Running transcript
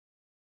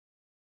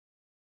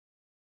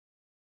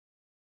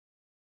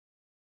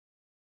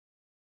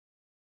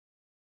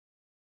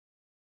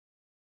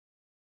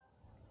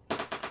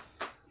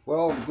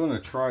Well, I'm going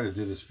to try to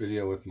do this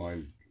video with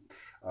my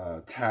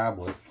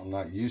tablet. I'm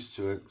not used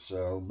to it,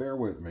 so bear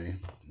with me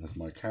as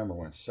my camera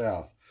went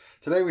south.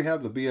 Today we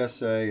have the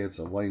BSA. It's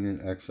a Lightning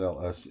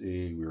XL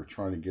SE. We were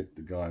trying to get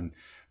the gun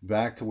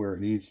back to where it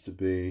needs to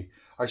be.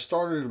 I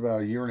started about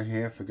a year and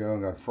a half ago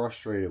and got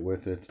frustrated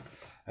with it,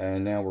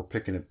 and now we're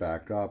picking it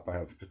back up. I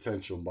have a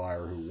potential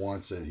buyer who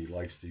wants it. He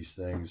likes these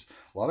things.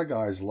 A lot of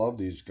guys love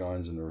these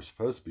guns, and they're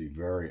supposed to be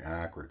very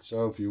accurate.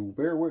 So if you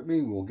bear with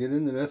me, we'll get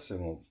into this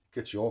and we'll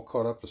get you all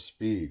caught up to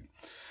speed.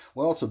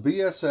 Well, it's a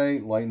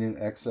BSA Lightning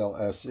XL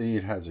SE.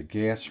 It has a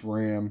gas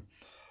ram.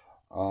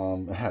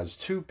 It has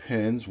two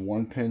pins.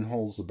 One pin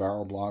holds the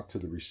barrel block to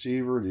the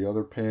receiver. The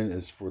other pin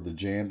is for the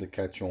jam to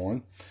catch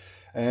on.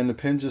 And the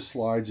pin just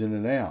slides in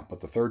and out.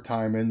 But the third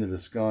time into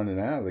this gun and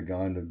out of the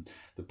gun,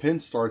 the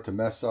pins start to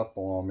mess up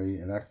on me.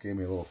 And that gave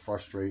me a little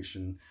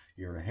frustration a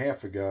year and a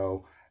half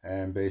ago.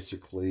 And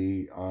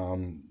basically,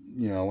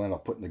 end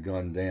up putting the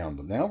gun down.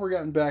 But now we're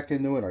getting back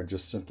into it. I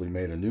just simply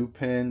made a new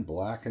pin,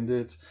 blackened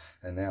it,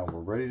 and now we're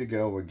ready to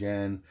go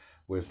again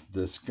with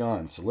this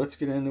gun. So let's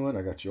get into it.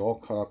 I got you all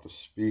caught up to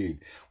speed.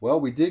 Well,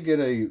 we did get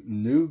a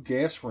new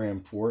gas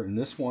ram for it, and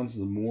this one's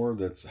the more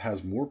that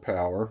has more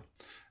power.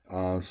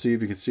 See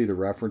if you can see the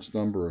reference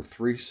number of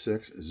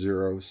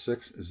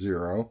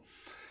 36060.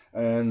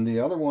 And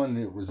the other one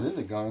that was in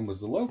the gun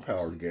was the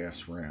low-powered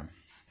gas ram.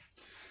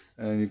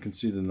 And you can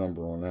see the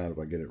number on that if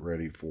I get it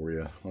ready for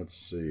you. Let's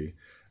see.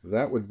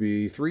 That would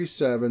be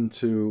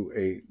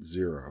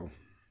 37280,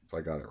 if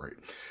I got it right.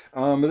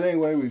 But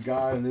anyway, we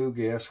got a new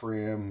gas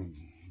ram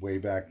way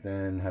back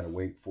then. Had to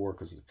wait for it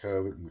because of the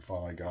COVID, and we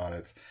finally got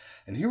it.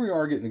 And here we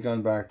are getting the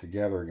gun back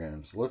together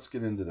again. So let's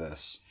get into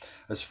this.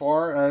 As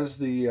far as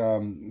the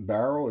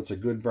barrel, it's a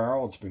good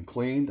barrel. It's been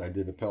cleaned. I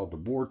did a pellet to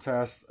bore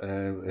test,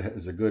 and it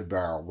is a good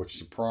barrel, which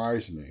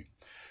surprised me.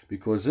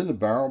 Because in the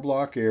barrel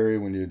block area,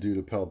 when you do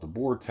the pellet to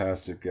bore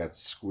test, it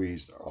gets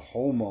squeezed a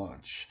whole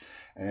bunch.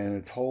 And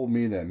it told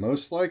me that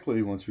most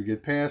likely, once we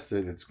get past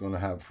it, it's going to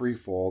have free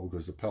fall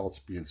because the pellet's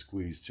being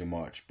squeezed too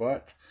much.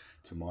 But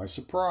to my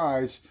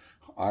surprise,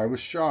 I was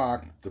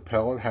shocked. The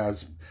pellet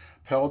has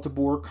pellet to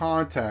bore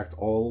contact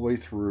all the way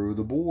through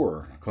the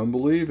bore. I couldn't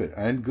believe it.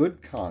 And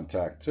good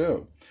contact,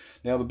 too.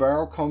 Now, the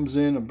barrel comes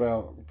in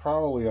about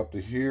probably up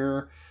to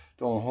here.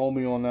 Don't hold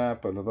me on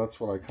that, but that's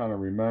what I kind of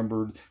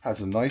remembered.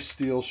 Has a nice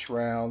steel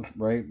shroud,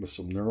 right, with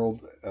some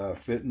knurled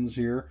fittings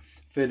here,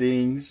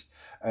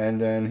 and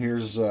then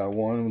here's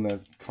one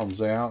that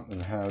comes out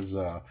and has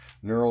a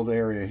knurled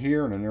area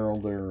here and a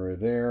knurled area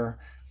there.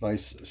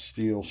 Nice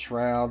steel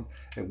shroud.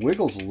 It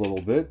wiggles a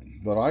little bit,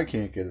 but I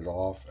can't get it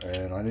off,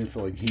 and I didn't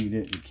feel like heating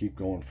it and keep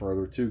going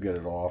further to get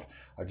it off.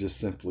 I just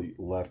simply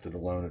left it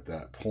alone at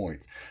that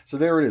point. So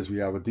there it is. We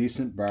have a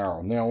decent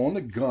barrel. Now on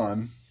the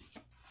gun,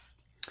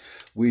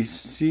 we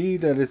see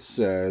that it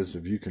says,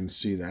 if you can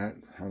see that,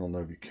 I don't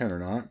know if you can or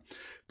not,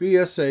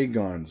 BSA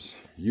guns,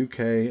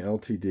 UK,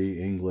 LTD,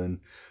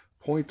 England,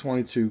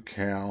 .22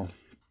 cal,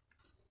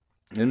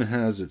 and it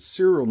has its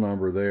serial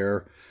number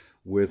there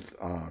with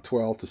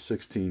 12 to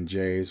 16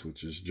 J's,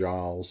 which is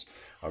joules.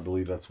 I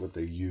believe that's what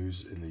they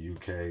use in the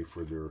UK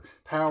for their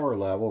power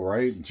level,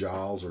 right?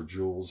 Joules or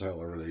joules,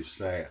 however they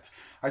say it.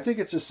 I think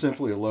it's just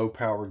simply a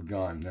low-powered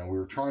gun. Now, we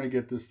were trying to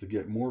get this to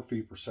get more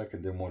feet per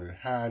second than what it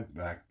had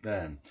back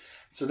then.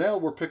 So now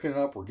we're picking it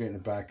up. We're getting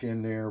it back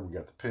in there. We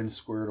got the pins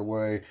squared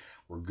away.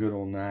 We're good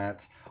on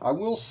that. I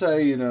will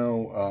say, you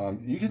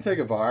can take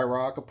a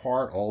Vyrock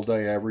apart all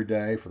day, every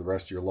day for the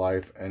rest of your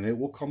life, and it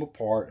will come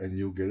apart, and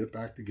you'll get it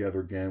back together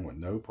again with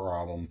no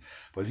problem.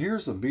 But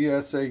here's a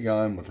BSA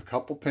gun with a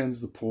couple pins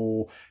to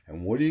pull,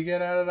 and what do you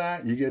get out of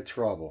that? You get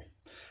trouble.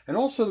 And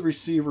also the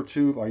receiver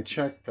tube, I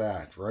checked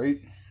that, right?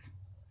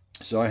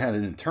 So I had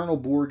an internal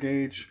bore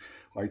gauge.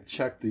 I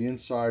checked the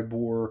inside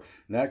bore,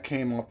 and that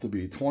came up to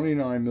be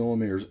 29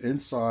 millimeters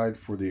inside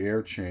for the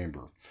air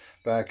chamber.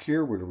 Back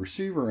here where the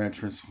receiver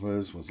entrance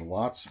was a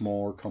lot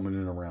smaller, coming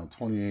in around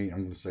 28,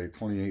 I'm going to say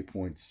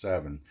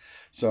 28.7.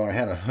 So I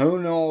had to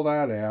hone all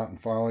that out, and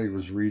finally it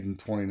was reading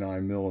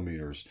 29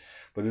 millimeters.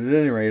 But at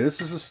any rate,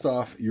 this is the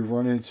stuff you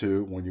run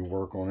into when you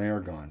work on air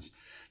guns.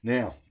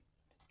 Now,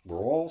 we're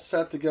all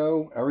set to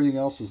go. Everything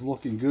else is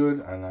looking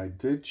good, and I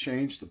did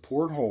change the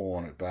porthole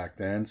on it back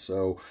then,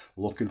 so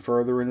looking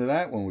further into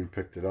that when we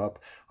picked it up,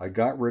 I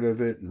got rid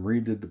of it and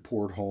redid the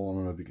porthole. I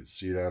don't know if you can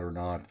see that or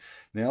not.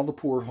 Now the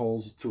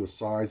porthole's to a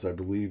size I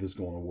believe is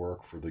going to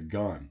work for the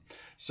gun.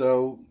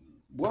 So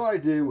what I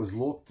did was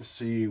look to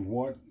see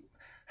what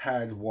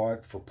had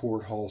what for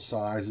porthole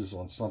sizes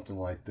on something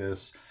like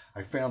this.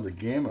 I found a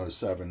Gammo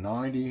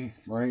 790,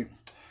 right?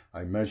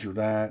 I measured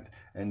that,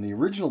 and the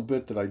original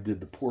bit that I did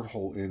the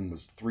porthole in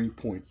was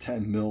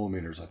 3.10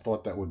 millimeters. I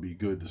thought that would be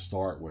good to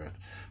start with.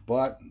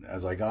 But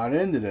as I got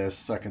into this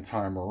second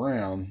time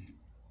around,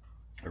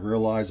 I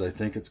realized I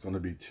think it's going to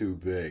be too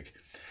big.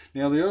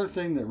 Now, the other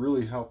thing that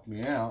really helped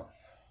me out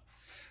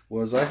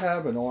was I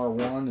have an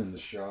R1 in the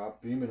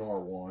shop, Beeman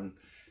R1,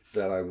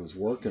 that I was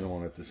working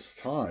on at this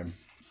time.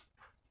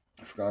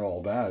 I forgot all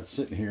about it. It's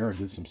sitting here. I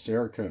did some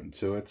cerakote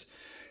to it.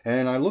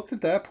 And I looked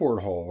at that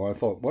porthole, and I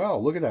thought, wow,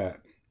 look at that.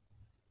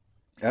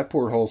 That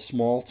porthole's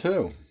small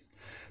too.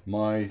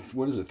 My,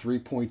 what is it,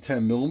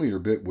 3.10 millimeter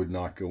bit would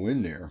not go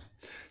in there.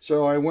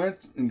 So I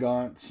went and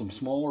got some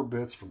smaller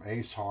bits from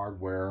Ace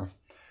Hardware,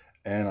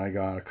 and I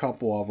got a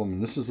couple of them,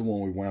 and this is the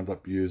one we wound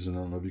up using. I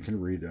don't know if you can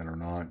read that or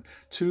not.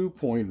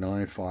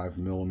 2.95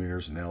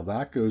 millimeters. Now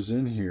that goes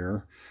in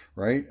here,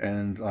 right?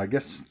 And I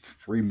guess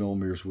 3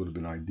 millimeters would have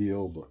been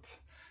ideal, but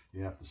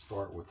you have to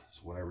start with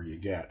whatever you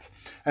get.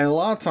 And a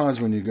lot of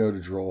times when you go to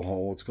drill a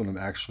hole, it's going to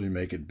actually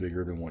make it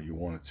bigger than what you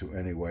want it to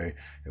anyway.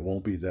 It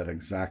won't be that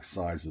exact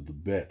size of the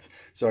bit.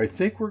 So I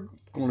think we're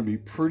going to be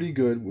pretty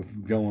good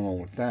with going on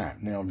with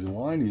that. Now, if you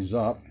line these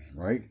up,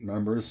 right?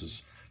 Remember, this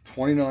is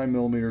 29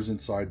 millimeters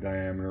inside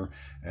diameter,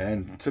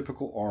 and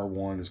typical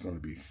R1 is going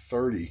to be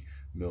 30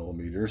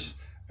 millimeters.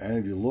 And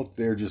if you look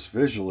there just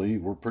visually,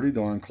 we're pretty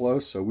darn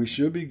close, so we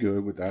should be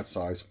good with that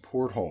size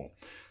porthole.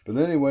 But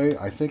anyway,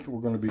 I think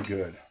we're going to be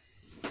good.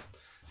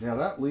 Now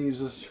that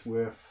leaves us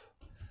with,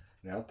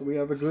 now that we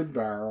have a good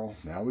barrel,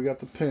 now we got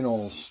the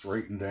pinholes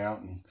straightened out,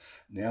 and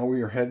now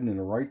we are heading in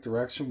the right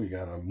direction. We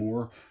got a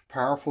more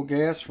powerful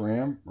gas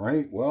ram,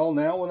 right? Well,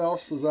 now what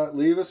else does that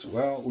leave us?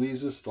 Well, it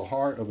leaves us the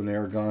heart of an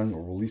air gun,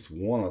 or at least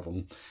one of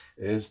them,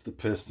 is the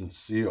piston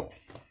seal.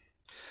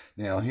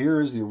 Now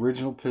here is the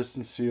original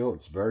piston seal.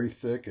 It's very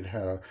thick. It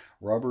had a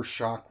rubber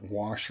shock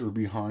washer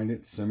behind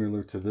it,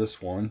 similar to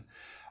this one.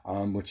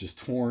 Which is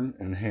torn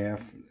in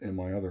half in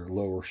my other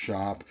lower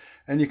shop.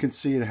 And you can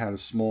see it had a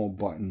small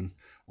button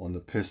on the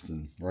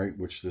piston, right,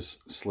 which this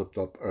slipped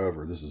up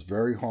over. This is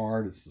very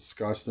hard. It's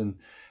disgusting.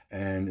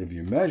 And if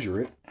you measure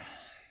it,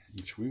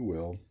 which we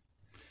will,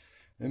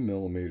 in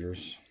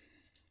millimeters,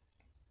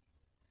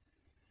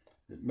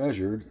 it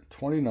measured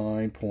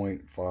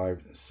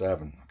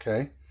 29.57,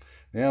 okay?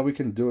 Now we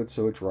can do it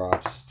so it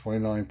drops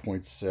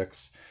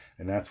 29.6,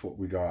 and that's what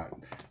we got.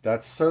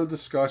 That's so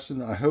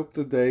disgusting. I hope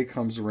the day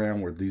comes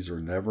around where these are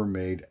never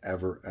made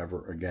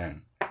ever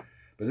again.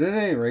 But at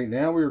any rate,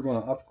 now we are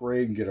going to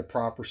upgrade and get a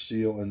proper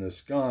seal in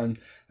this gun.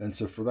 And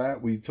so for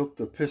that, we took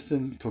the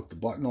piston, took the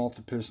button off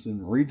the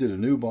piston, redid a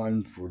new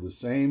button for the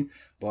same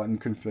button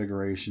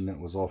configuration that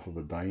was off of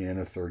a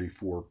Diana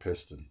 34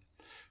 piston.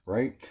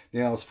 Right?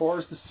 Now, as far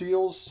as the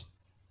seals,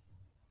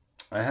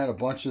 I had a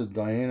bunch of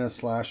Diana /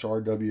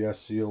 RWS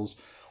seals.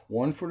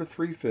 One for the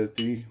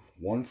 350,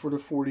 one for the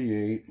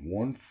 48,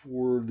 one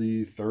for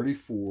the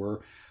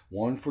 34,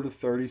 one for the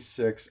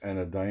 36, and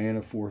a Diana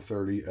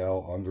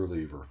 430L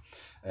underlever.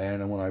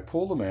 And when I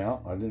pulled them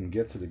out, I didn't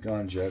get to the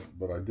guns yet,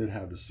 but I did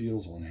have the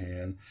seals on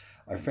hand.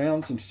 I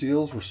found some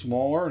seals were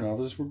smaller and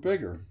others were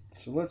bigger.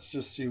 So let's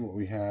just see what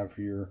we have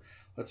here.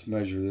 Let's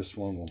measure this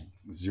one. We'll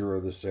zero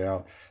this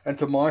out. And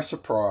to my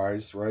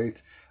surprise, right,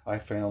 I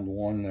found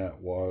one that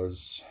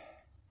was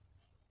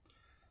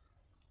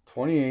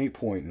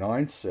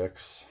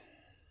 28.96,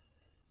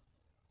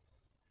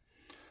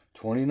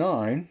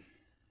 29,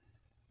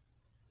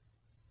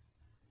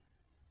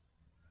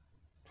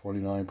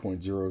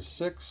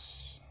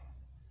 29.06,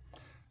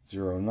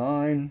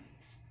 09,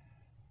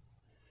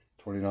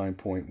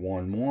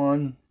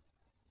 29.11,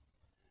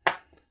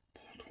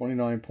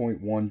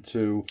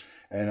 29.12,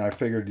 and I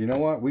figured, you know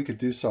what, we could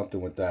do something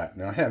with that.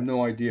 Now, I have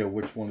no idea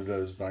which one of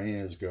those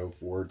Dianas go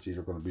for. It's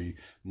either going to be,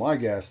 my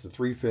guess, the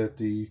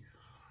 350,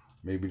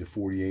 maybe the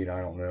 48, I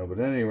don't know. But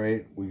at any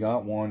rate, we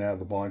got one out of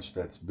the bunch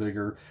that's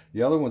bigger.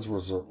 The other ones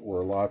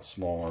were a lot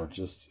smaller,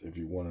 just if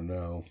you want to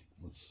know.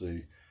 Let's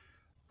see,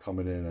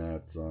 coming in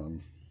at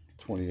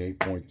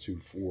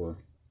 28.24 or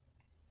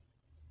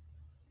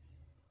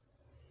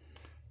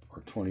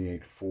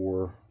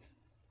 28.4.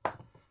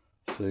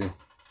 See?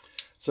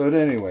 So at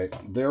any rate,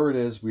 there it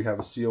is. We have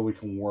a seal we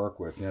can work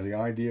with. Now the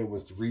idea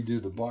was to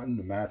redo the button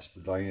to match the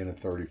Diana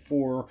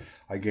 34.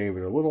 I gave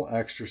it a little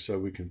extra so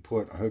we can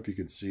put, I hope you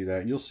can see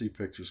that. You'll see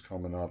pictures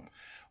coming up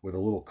with a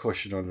little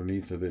cushion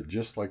underneath of it,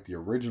 just like the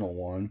original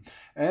one.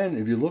 And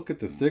if you look at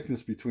the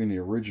thickness between the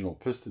original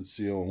piston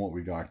seal and what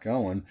we got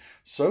going,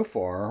 so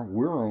far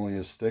we're only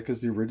as thick as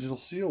the original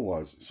seal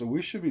was. So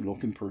we should be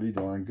looking pretty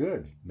darn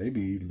good.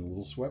 Maybe even a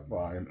little swept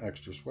by them,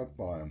 extra swept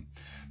by them.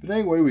 But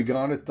anyway, we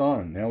got it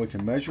done. Now we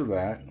can measure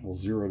that. We'll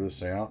zero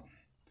this out.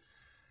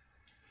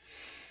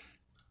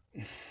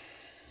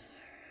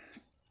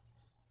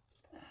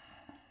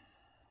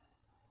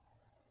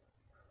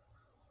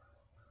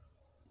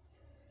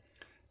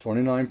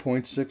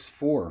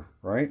 $29.64,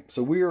 right?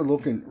 So we are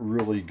looking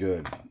really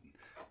good.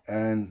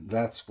 And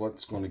that's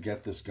what's going to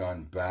get this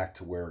gun back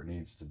to where it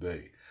needs to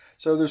be.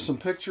 So there's some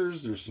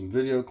pictures, there's some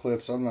video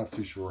clips. I'm not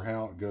too sure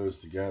how it goes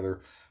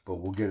together, but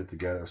we'll get it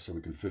together so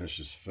we can finish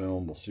this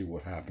film. We'll see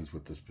what happens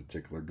with this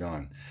particular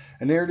gun.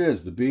 And there it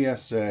is, the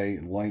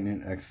BSA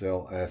Lightning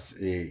XL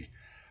SE.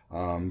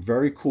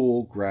 Very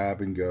cool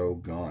grab and go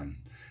gun.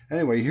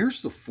 Anyway,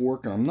 here's the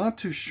fork. I'm not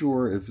too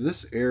sure if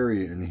this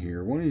area in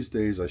here, one of these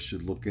days I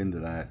should look into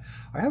that.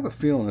 I have a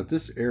feeling that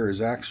this area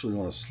is actually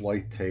on a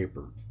slight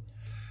taper.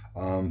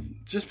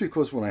 Just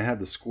because when I had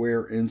the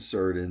square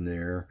insert in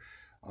there,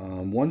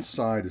 one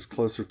side is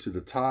closer to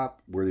the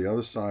top where the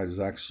other side is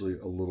actually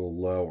a little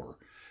lower.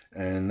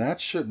 And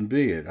that shouldn't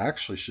be. It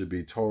actually should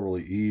be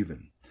totally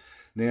even.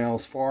 Now,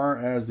 as far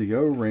as the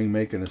O-ring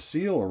making a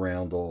seal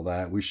around all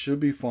that, we should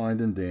be fine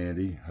and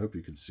dandy. I hope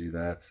you can see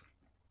that,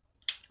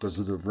 because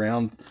of the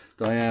round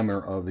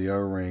diameter of the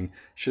O-ring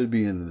should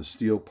be in the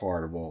steel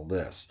part of all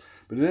this.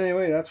 But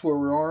anyway, that's where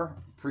we are.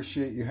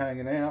 Appreciate you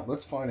hanging out.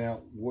 Let's find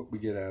out what we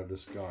get out of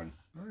this gun.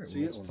 All right,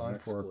 see, it's time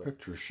for our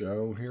picture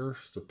show.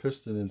 Here's the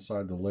piston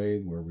inside the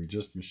lathe where we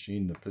just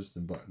machined the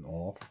piston button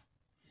off.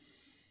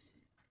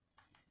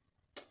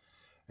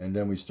 And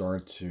then we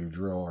start to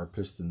drill our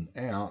piston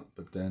out,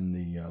 but then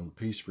the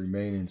piece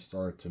remaining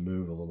started to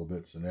move a little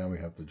bit. So now we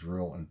have to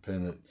drill and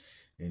pin it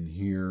in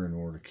here in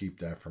order to keep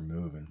that from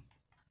moving.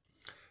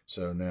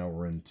 So now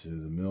we're into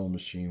the mill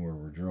machine where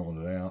we're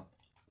drilling it out.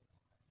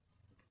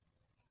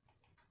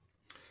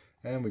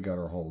 And we got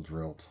our hole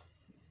drilled.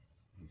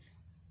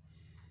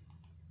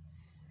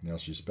 Now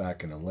she's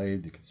back in the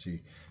lathe. You can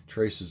see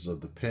traces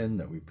of the pin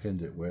that we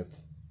pinned it with.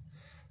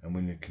 And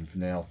we can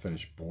now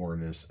finish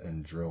boring this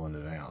and drilling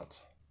it out.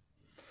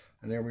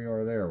 And there we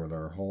are there with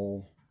our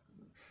hole.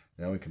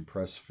 Now we can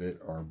press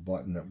fit our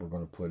button that we're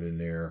going to put in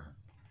there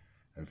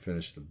and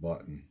finish the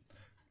button.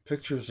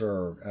 Pictures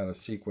are out of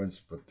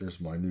sequence, but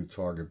there's my new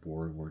target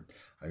board where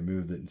I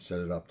moved it and set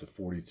it up to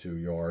 42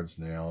 yards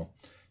now,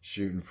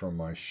 shooting from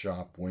my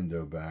shop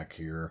window back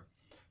here,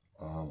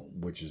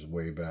 which is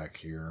way back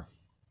here.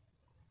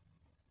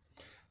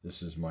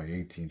 This is my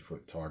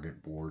 18-foot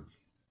target board.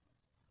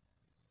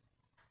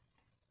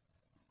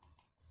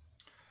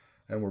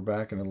 And we're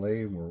back in the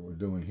lathe. What we're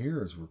doing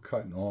here is we're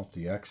cutting off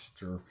the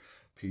extra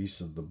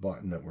piece of the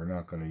button that we're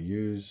not going to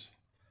use.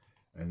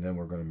 And then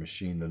we're going to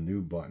machine the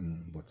new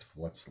button with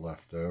what's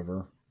left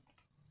over.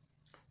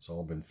 It's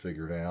all been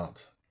figured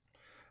out.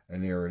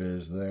 And there it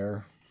is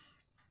there.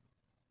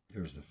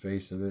 There's the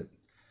face of it.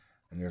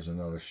 And there's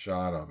another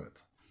shot of it.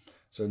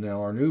 So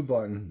now our new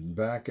button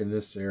back in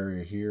this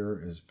area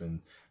here has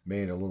been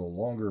made a little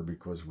longer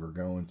because we're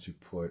going to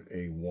put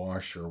a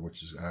washer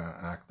which is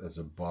act as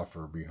a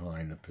buffer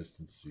behind the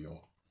piston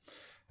seal.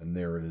 And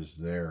there it is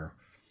there.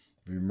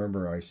 If you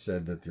remember, I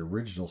said that the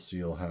original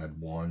seal had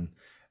one,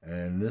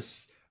 and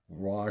this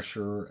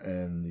washer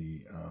and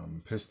the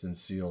piston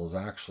seal is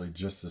actually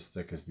just as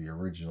thick as the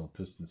original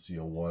piston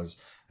seal was,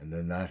 and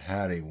then that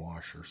had a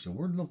washer. So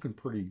we're looking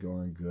pretty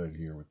darn good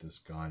here with this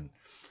gun.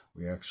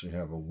 We actually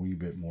have a wee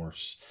bit more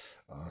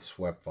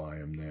swept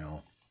volume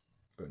now,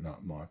 but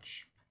not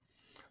much.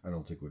 I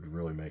don't think it would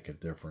really make a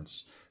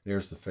difference.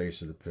 There's the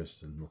face of the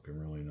piston looking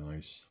really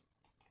nice.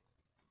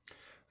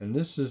 And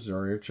this is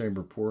our air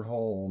chamber porthole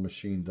all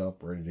machined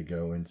up, ready to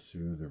go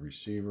into the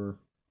receiver.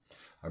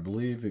 I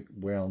believe it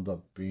wound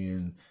up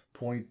being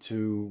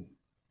 0.2,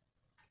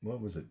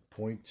 what was it,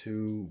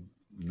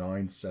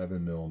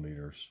 0.297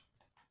 millimeters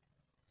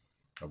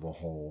of a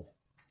hole.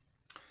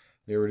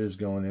 There it is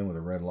going in with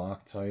a red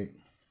Loctite.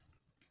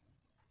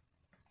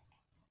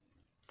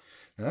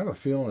 And I have a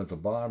feeling at the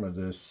bottom of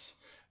this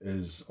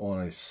is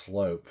on a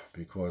slope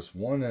because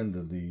one end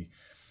of the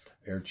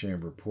air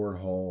chamber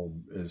porthole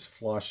is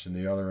flush and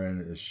the other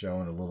end is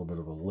showing a little bit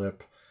of a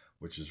lip,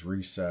 which is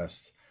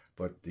recessed.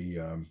 But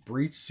the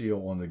breech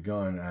seal on the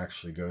gun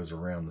actually goes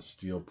around the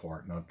steel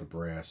part, not the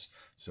brass.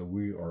 So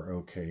we are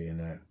okay in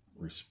that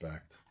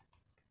respect.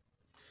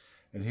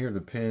 And here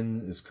the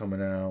pin is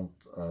coming out.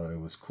 It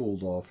was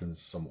cooled off in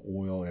some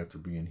oil after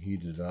being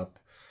heated up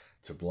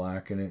to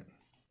blacken it.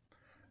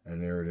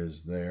 And there it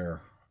is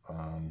there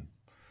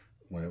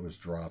when it was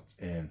dropped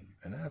in.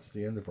 And that's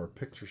the end of our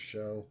picture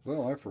show.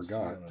 Well, I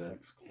forgot that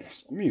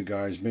some of you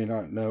guys may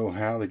not know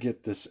how to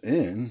get this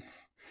in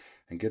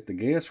and get the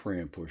gas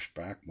ram pushed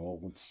back. Well,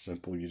 it's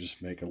simple. You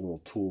just make a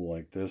little tool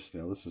like this.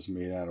 Now, this is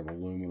made out of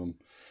aluminum.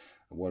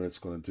 What it's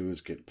going to do is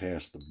get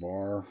past the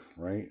bar,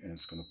 right? And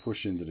it's going to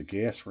push into the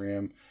gas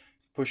ram,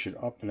 push it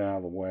up and out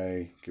of the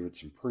way, give it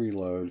some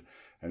preload,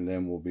 and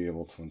then we'll be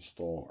able to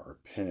install our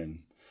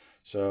pin.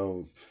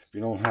 So if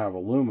you don't have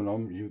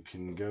aluminum, you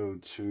can go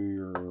to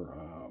your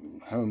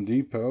Home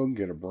Depot and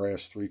get a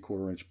brass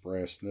 3/4 inch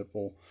brass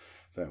nipple.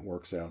 That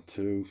works out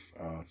too.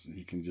 So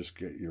you can just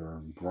get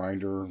your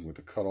grinder with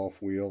a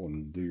cutoff wheel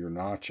and do your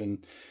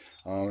notching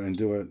and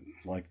do it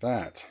like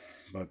that.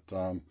 But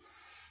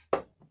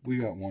we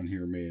got one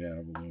here made out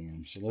of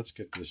aluminum, so let's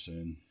get this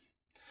in.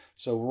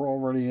 So we're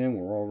already in,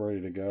 we're all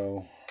ready to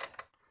go.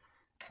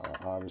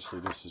 Obviously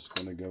this is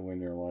going to go in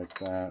there like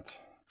that.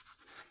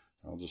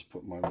 I'll just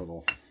put my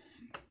little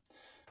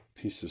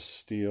piece of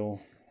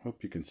steel.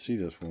 Hope you can see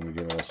this when we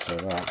get all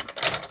set up.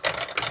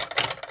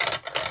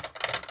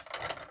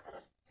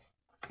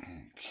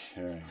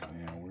 Okay,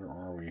 now where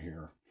are we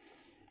here?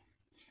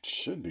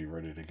 Should be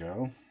ready to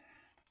go.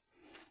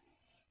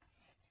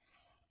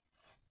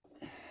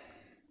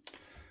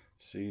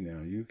 See,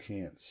 now you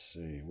can't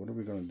see. What are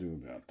we going to do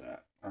about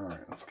that?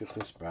 Alright, let's get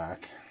this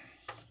back.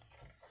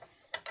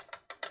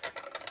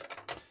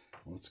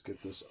 Let's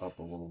get this up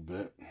a little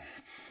bit.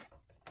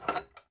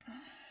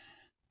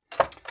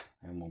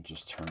 And we'll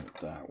just turn it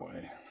that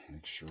way.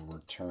 Make sure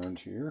we're turned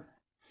here.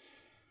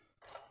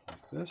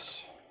 Like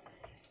this.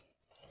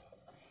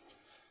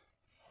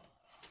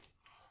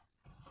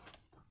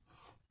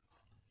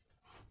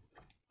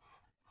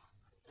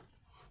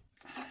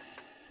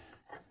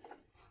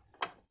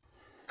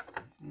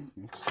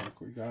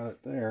 got it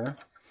there.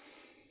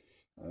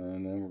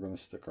 And then we're going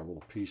to stick our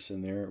little piece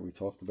in there that we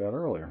talked about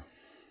earlier.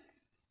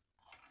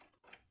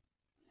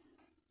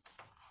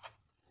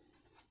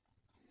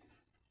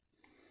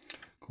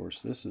 Of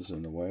course, this is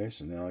in the way,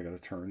 so now I got to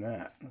turn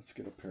that. Let's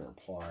get a pair of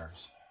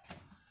pliers.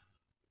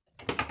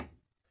 Okay,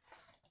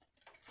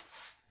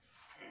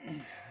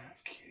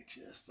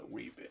 just a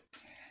wee bit.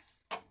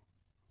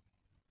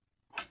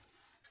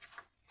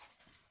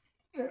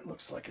 It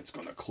looks like it's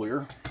going to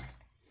clear.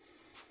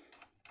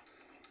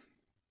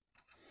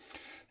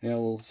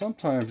 Now,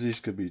 sometimes these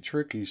could be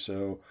tricky,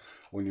 so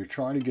when you're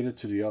trying to get it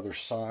to the other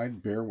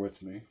side, bear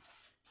with me.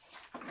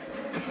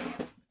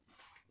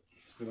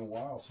 It's been a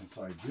while since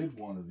I did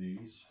one of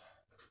these.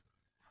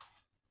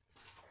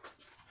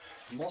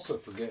 I'm also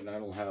forgetting I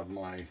don't have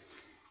my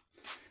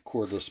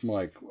cordless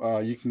mic.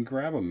 You can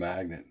grab a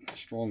magnet, a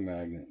strong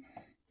magnet.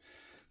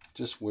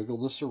 Just wiggle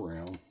this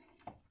around.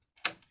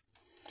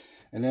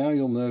 And now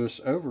you'll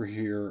notice over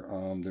here,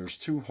 there's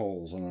two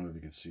holes. I don't know if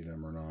you can see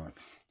them or not.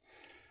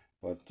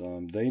 But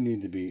they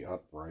need to be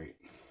upright.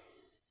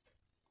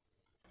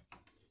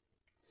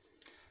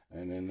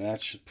 And then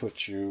that should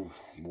put you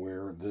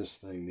where this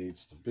thing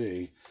needs to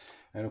be.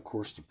 And of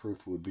course the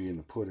proof would be in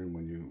the pudding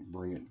when you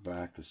bring it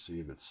back to see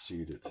if it's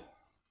seated.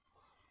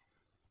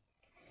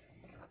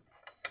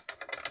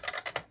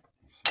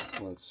 So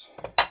let's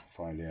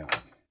find out.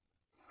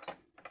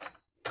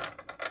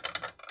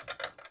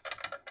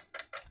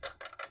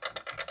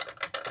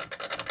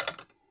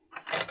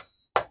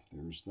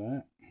 There's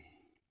that.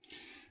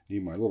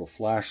 Need my little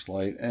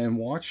flashlight, and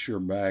watch your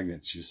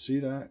magnets. You see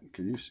that?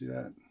 Can you see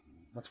that?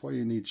 That's why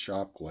you need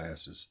shop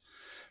glasses,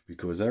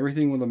 because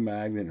everything with a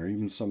magnet, or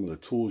even some of the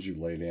tools you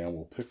lay down,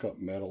 will pick up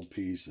metal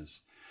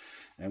pieces,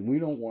 and we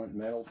don't want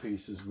metal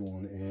pieces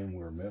going in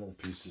where metal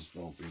pieces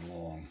don't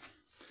belong.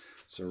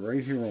 So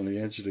right here on the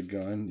edge of the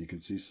gun, you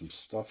can see some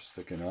stuff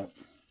sticking up.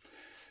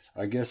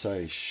 I guess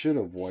I should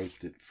have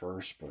wiped it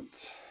first,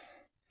 but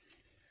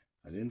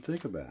I didn't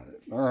think about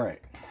it. All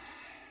right,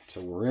 so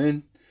we're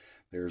in.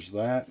 There's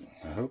that.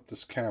 I hope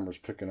this camera's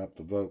picking up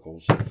the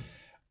vocals.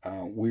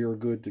 We are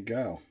good to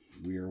go.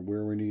 We are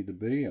where we need to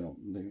be. I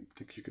don't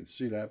think you can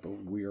see that, but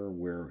we are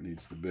where it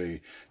needs to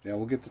be. Now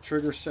we'll get the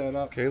trigger set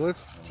up. Okay,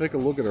 let's take a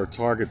look at our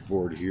target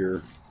board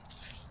here.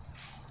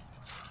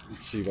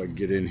 Let's see if I can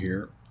get in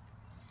here.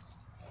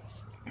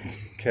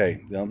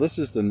 Okay, now this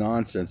is the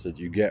nonsense that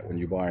you get when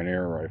you buy an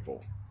air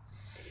rifle.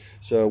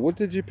 So what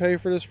did you pay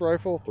for this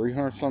rifle?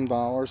 $300 some.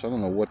 I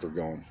don't know what they're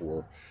going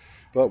for.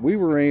 But we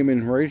were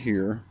aiming right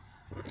here,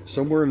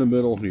 somewhere in the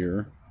middle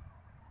here,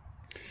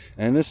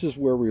 and this is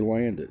where we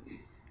landed.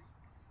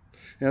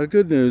 Now the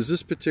good news,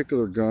 this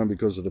particular gun,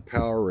 because of the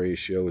power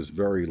ratio, is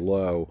very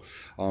low.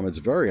 It's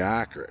very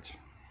accurate,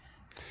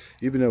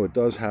 even though it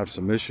does have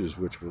some issues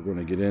which we're going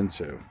to get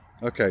into.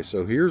 Okay,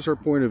 so here's our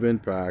point of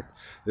impact.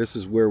 This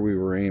is where we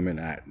were aiming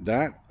at.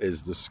 That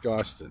is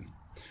disgusting.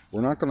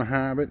 We're not going to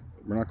have it.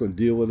 We're not going to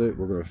deal with it.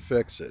 We're going to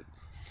fix it.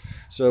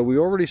 So we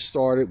already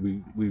started.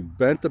 We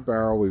bent the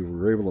barrel. We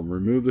were able to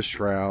remove the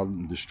shroud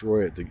and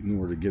destroy it in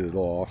order to get it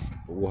off.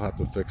 But we'll have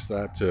to fix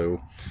that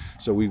too.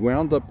 So we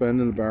wound up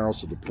bending the barrel,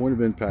 so the point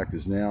of impact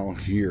is now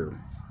here,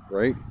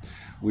 right?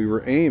 We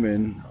were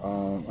aiming,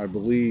 I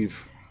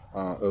believe,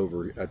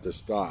 over at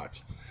this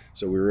dot.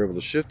 So we were able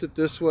to shift it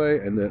this way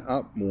and then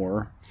up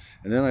more.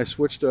 And then I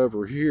switched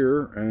over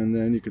here, and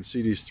then you can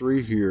see these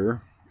three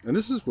here. And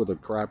this is with a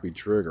crappy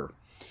trigger.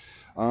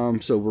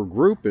 So we're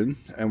grouping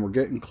and we're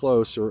getting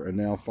closer, and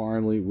now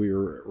finally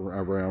we're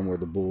around where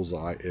the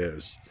bullseye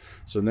is.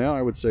 So now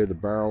I would say the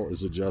barrel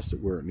is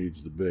adjusted where it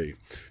needs to be.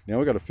 Now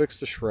we got to fix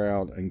the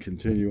shroud and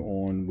continue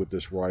on with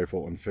this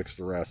rifle and fix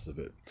the rest of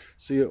it.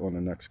 See you on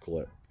the next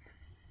clip.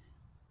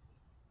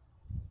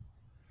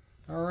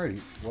 Alrighty,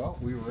 well,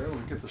 we were able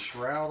to get the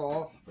shroud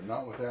off, but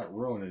not without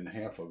ruining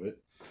half of it.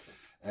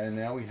 And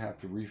now we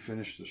have to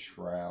refinish the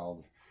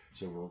shroud.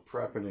 So we're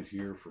prepping it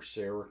here for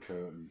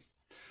cerakote.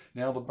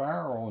 Now the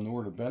barrel, in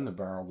order to bend the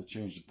barrel to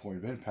change the point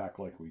of impact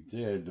like we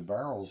did, the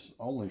barrel's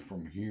only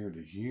from here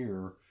to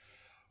here,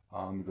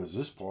 because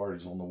this part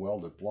is on the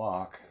welded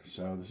block.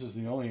 So this is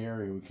the only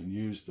area we can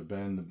use to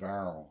bend the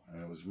barrel.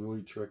 And it was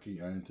really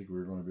tricky. I didn't think we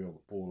were going to be able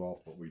to pull it off,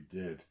 but we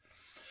did.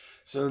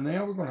 So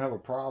now we're going to have a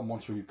problem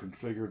once we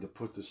configure to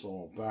put this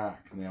all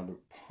back. Now the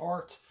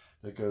part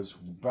that goes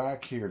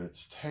back here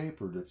that's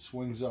tapered, that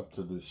swings up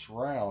to the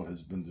shroud,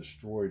 has been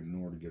destroyed in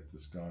order to get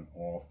this gun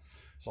off.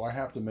 So I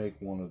have to make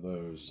one of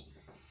those.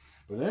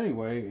 But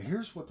anyway,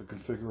 here's what the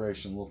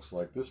configuration looks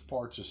like. This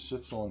part just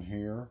sits on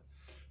here.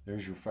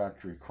 There's your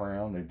factory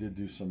crown. They did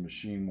do some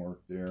machine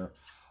work there.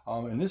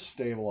 And this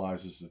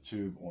stabilizes the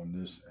tube on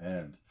this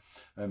end.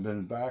 And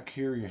then back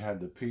here you had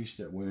the piece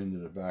that went into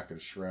the back of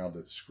the shroud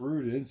that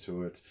screwed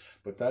into it,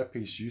 but that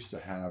piece used to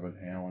have an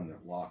Allen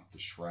that locked the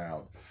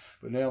shroud.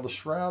 But now the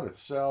shroud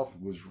itself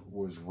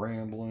was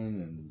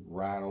rambling and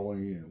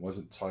rattling, and it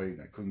wasn't tight,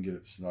 and I couldn't get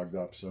it snugged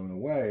up. So in a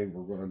way,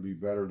 we're going to be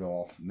better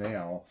off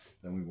now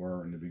than we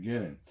were in the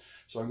beginning.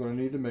 So I'm going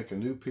to need to make a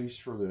new piece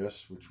for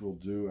this, which we'll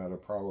do out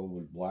of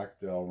probably black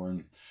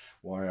Delrin,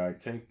 while I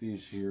take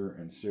these here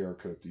and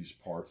cerakote these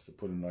parts to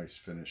put a nice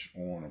finish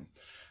on them.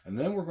 And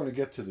then we're going to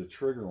get to the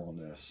trigger on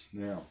this.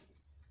 Now,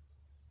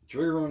 the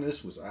trigger on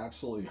this was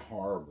absolutely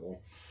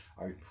horrible.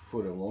 I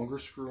put a longer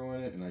screw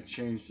in it and I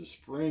changed the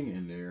spring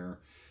in there,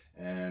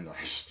 and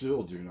I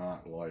still do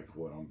not like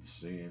what I'm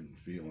seeing and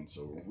feeling.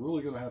 So we're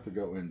really going to have to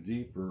go in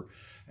deeper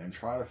and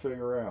try to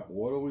figure out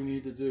what do we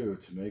need to do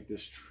to make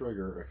this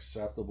trigger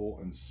acceptable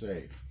and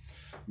safe.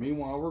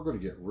 Meanwhile, we're going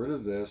to get rid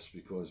of this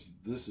because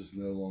this is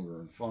no longer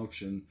in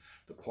function.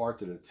 The part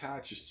that it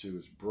attaches to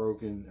is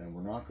broken, and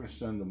we're not going to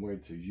send them away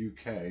to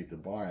UK to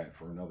buy it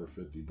for another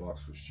 50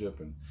 bucks with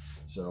shipping.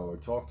 So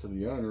I talked to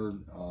the owner.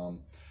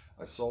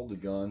 I sold the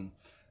gun,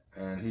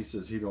 and he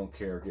says he don't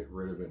care, get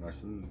rid of it. And I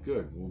said,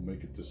 good, we'll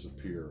make it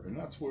disappear. And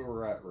that's where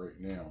we're at right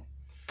now.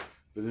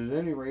 But at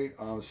any rate,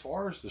 as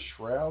far as the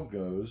shroud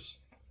goes,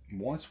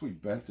 once we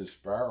bent this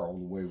barrel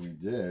the way we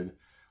did,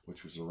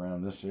 which was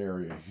around this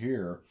area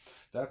here,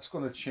 that's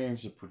going to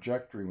change the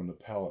trajectory when the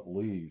pellet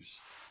leaves.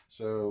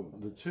 So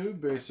the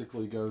tube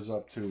basically goes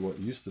up to what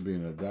used to be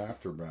an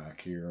adapter back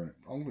here, and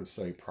I'm going to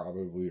say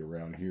probably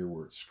around here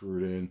where it's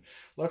screwed in,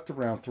 left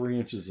around 3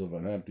 inches of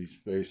an empty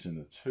space in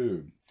the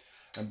tube.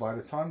 And by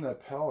the time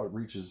that pellet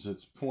reaches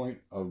its point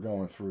of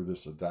going through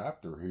this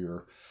adapter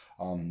here,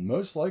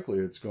 most likely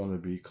it's going to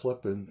be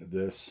clipping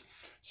this.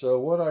 So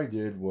what I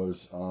did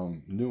was,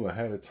 knew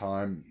ahead of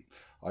time,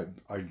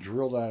 I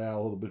drilled that out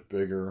a little bit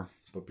bigger,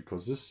 but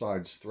because this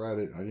side's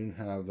threaded, I didn't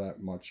have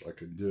that much I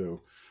could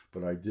do,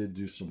 but I did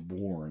do some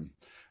boring.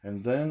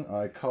 And then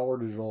I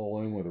colored it all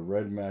in with a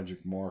red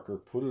magic marker,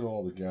 put it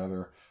all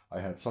together. I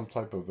had some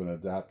type of an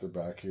adapter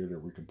back here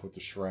that we can put the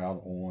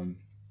shroud on.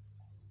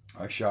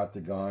 I shot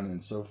the gun,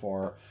 and so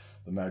far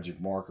the magic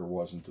marker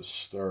wasn't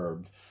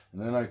disturbed.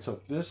 And then I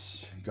took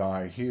this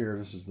guy here,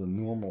 this is the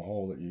normal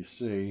hole that you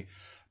see,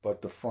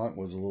 but the front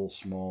was a little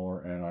smaller,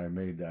 and I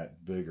made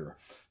that bigger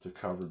to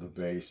cover the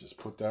bases.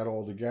 Put that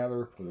all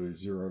together, put a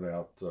zeroed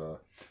out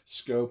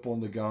scope on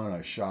the gun.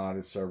 I shot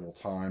it several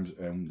times,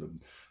 and the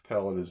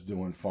pellet is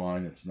doing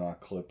fine. It's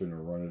not clipping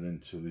or running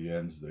into the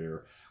ends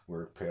there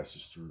where it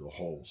passes through the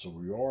hole. So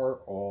we are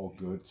all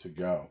good to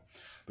go.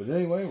 But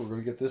anyway, we're going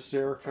to get this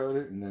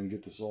cerakoted and then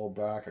get this all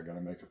back. I got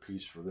to make a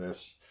piece for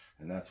this,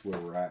 and that's where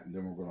we're at. And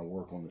then we're going to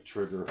work on the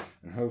trigger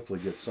and hopefully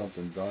get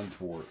something done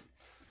for it.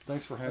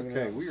 Thanks for hanging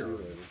out. We are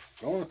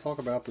going to talk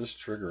about this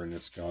trigger in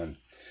this gun.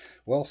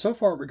 Well, so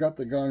far we got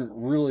the gun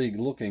really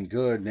looking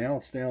good. Now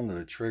it's down to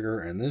the trigger,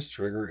 and this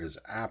trigger is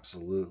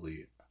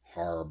absolutely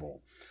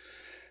horrible.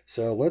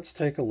 So let's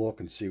take a look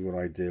and see what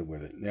I did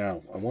with it.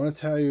 Now, I want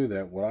to tell you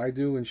that what I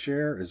do and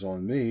share is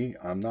on me.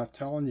 I'm not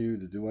telling you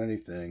to do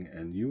anything,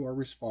 and you are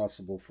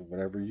responsible for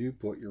whatever you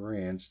put your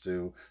hands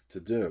to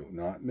do,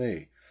 not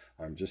me.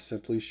 I'm just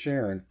simply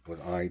sharing what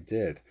I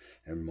did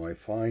and my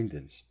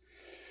findings.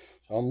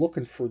 I'm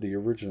looking for the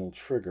original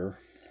trigger.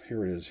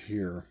 Here it is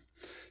here.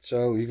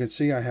 So you can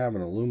see I have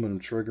an aluminum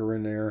trigger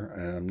in there,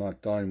 and I'm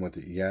not done with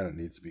it yet. It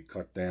needs to be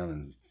cut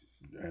down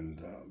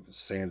and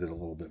sanded a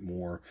little bit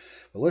more.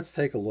 But let's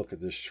take a look at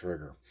this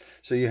trigger.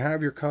 So you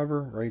have your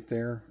cover right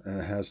there,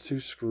 and it has 2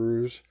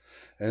 screws,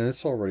 and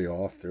it's already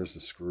off. There's the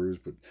screws,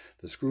 but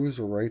the screws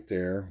are right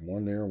there.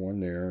 One there,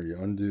 one there.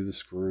 You undo the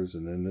screws,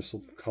 and then this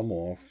will come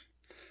off.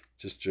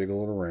 Just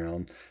jiggle it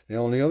around.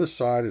 Now on the other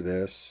side of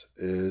this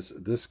is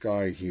this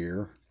guy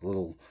here, the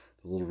little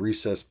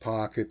recessed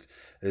pocket,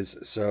 is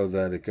so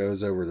that it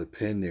goes over the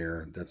pin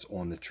there that's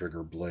on the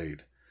trigger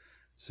blade.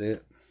 See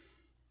it?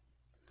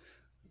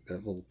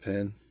 That little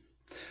pin.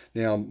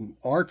 Now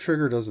our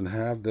trigger doesn't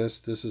have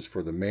this. This is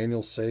for the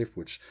manual safe,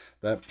 which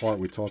that part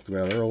we talked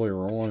about earlier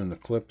on, and the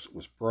clips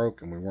was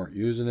broke and we weren't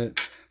using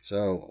it.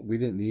 So we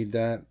didn't need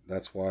that.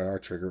 That's why our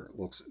trigger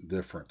looks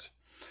different.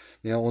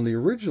 Now on the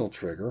original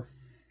trigger,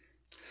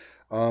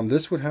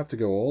 this would have to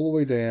go all the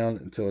way down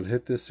until it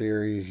hit this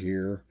area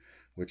here,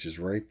 which is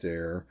right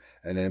there,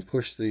 and then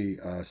push the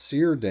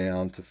sear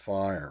down to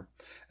fire.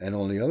 And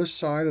on the other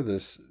side of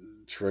this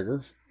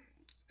trigger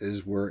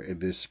is where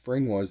this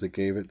spring was that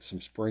gave it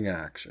some spring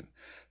action.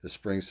 The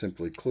spring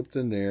simply clipped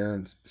in there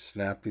and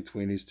snapped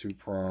between these 2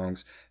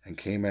 prongs and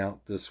came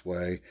out this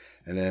way.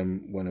 And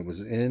then when it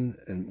was in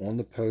and on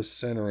the post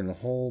center in the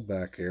hole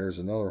back there is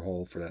another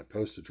hole for that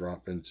post to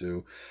drop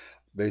into.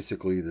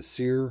 Basically the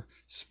sear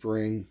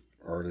spring,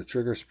 or the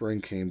trigger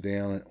spring, came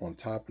down on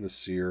top of the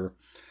sear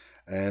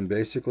and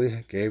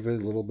basically gave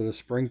it a little bit of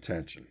spring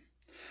tension.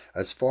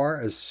 As far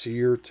as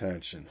sear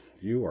tension,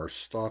 you are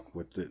stuck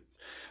with it.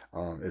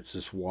 It's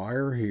this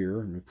wire here.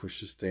 Let me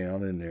push this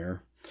down in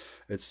there.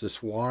 It's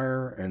this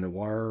wire, and the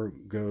wire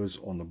goes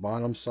on the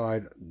bottom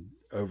side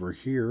over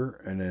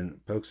here and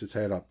then pokes its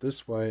head up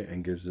this way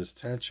and gives this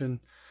tension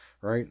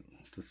right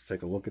Let's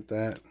take a look at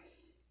that.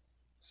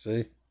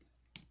 See?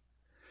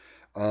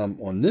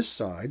 On this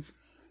side,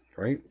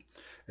 right,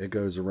 it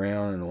goes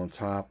around, and on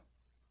top,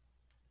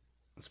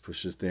 let's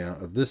push this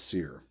down, of this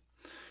sear.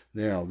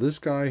 Now, this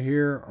guy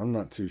here, I'm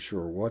not too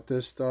sure what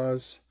this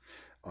does,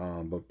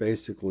 but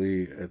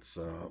basically it's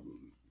a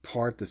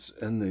part that's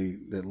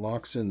that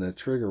locks in the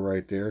trigger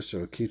right there,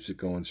 so it keeps it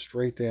going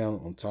straight down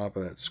on top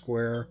of that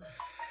square.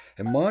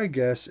 And my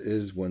guess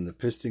is when the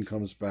piston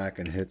comes back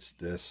and hits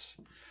this,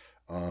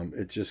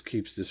 it just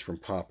keeps this from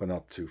popping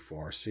up too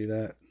far. See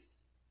that?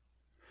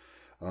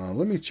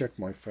 Let me check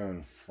my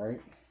phone, right?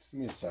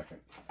 Give me a second.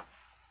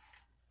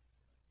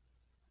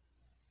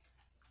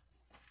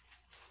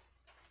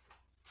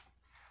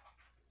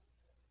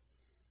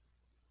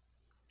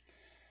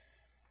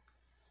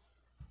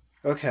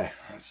 Okay,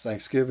 it's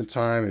Thanksgiving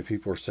time, and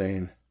people are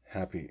saying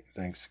Happy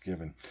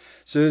Thanksgiving.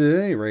 So at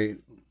any rate,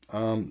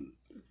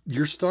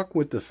 you're stuck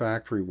with the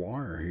factory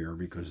wire here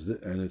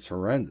and it's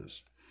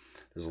horrendous.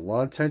 There's a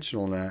lot of tension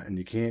on that, and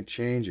you can't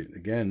change it.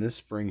 Again, this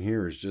spring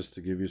here is just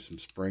to give you some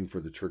spring for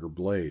the trigger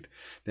blade.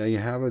 Now you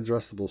have an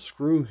adjustable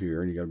screw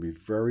here, and you got to be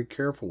very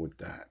careful with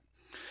that,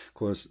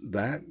 because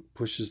that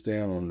pushes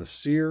down on the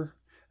sear,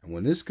 and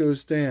when this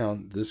goes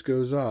down, this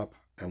goes up,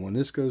 and when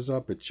this goes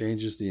up, it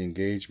changes the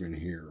engagement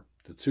here.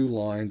 The two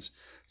lines,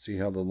 see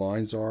how the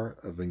lines are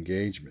of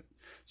engagement.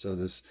 So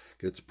this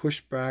gets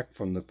pushed back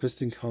from the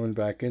piston coming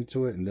back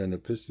into it, and then the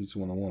piston's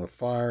going to want to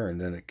fire, and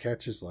then it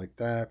catches like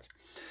that.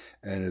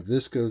 And if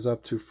this goes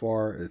up too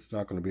far, it's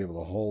not going to be able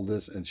to hold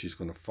this, and she's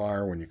going to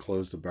fire when you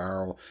close the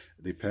barrel,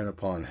 depending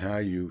upon how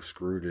you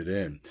screwed it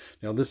in.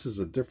 Now, this is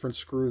a different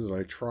screw that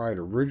I tried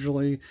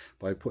originally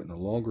by putting a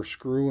longer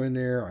screw in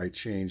there. I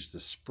changed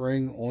the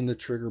spring on the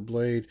trigger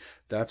blade.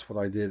 That's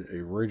what I did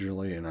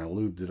originally, and I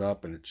lubed it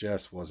up, and it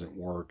just wasn't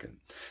working.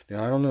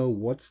 Now, I don't know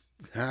what's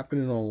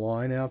happening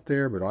online out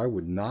there, but I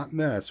would not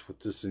mess with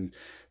this in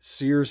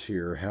sears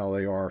here, how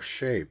they are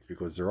shaped,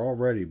 because they're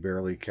already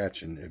barely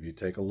catching if you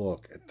take a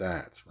look at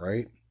that,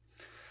 right?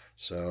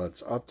 So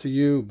it's up to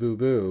you,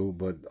 boo-boo,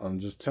 but I'm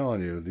just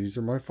telling you, these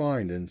are my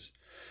findings.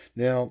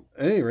 Now,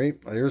 at any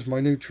rate, there's my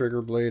new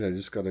trigger blade. I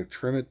just got to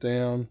trim it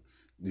down.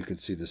 You can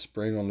see the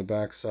spring on the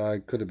back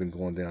side. Could have been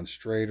going down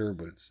straighter,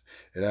 but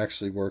it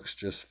actually works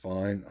just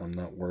fine. I'm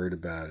not worried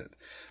about it.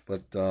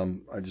 But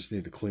I just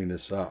need to clean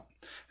this up.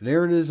 And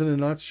there it is in a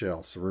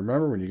nutshell. So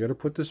remember, when you go to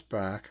put this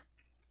back,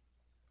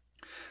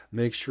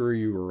 make sure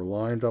you are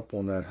lined up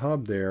on that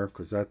hub there,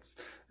 because that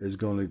is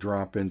going to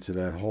drop into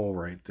that hole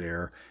right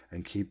there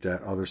and keep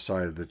that other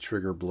side of the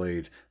trigger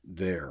blade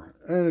there.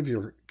 And if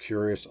you're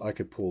curious, I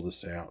could pull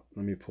this out.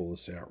 Let me pull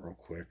this out real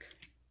quick.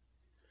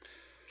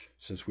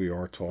 Since we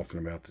are talking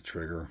about the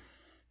trigger,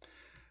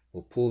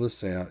 we'll pull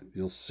this out.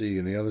 You'll see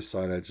on the other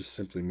side, I just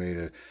simply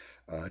made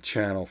a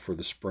channel for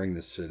the spring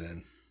to sit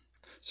in.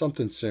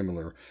 Something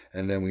similar.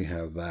 And then we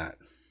have that.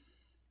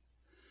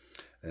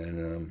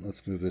 And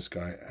let's move this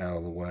guy out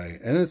of the way.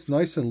 And it's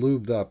nice and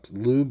lubed up.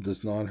 Lube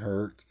does not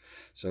hurt.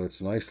 So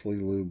it's nicely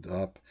lubed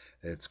up.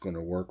 It's going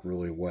to work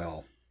really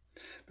well.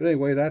 But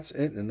anyway, that's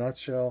it in a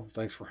nutshell.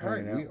 Thanks for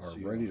hanging out.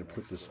 We are ready to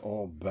put this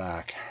all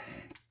back.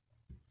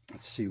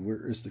 Let's see,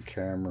 where is the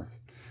camera?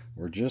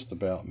 We're just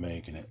about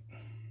making it.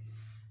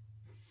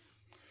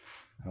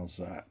 How's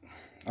that?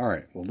 All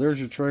right, well, there's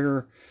your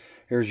trigger.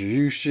 Here's your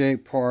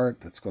U-shaped part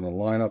that's going to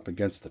line up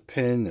against the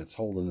pin that's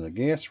holding the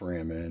gas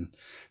ram in.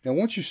 Now,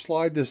 once you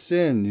slide this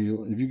in,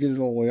 if you get it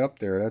all the way up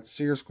there, that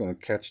sear's going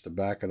to catch the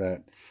back of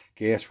that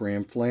gas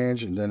ram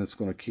flange, and then it's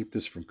going to keep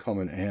this from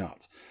coming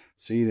out.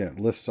 See, that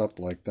lifts up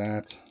like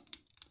that.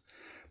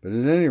 But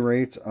at any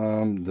rate,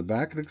 the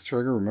back of the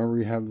trigger, remember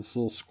you have this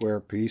little square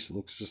piece. It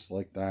looks just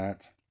like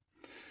that.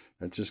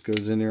 That just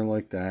goes in there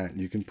like that.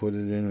 You can put it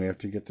in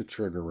after you get the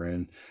trigger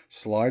in.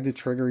 Slide the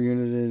trigger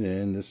unit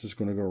in. This is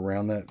going to go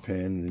around that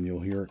pin, and you'll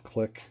hear it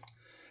click.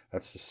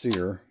 That's the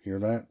sear. Hear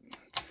that?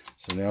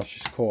 So now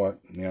she's caught.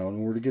 Now,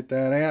 in order to get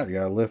that out, you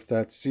got to lift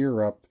that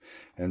sear up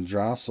and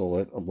jostle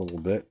it a little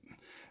bit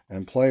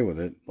and play with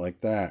it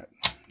like that.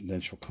 And then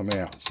she'll come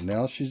out. So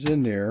now she's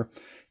in there.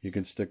 You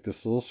can stick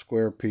this little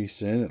square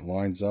piece in. It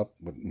lines up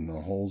with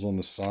the holes on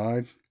the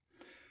side.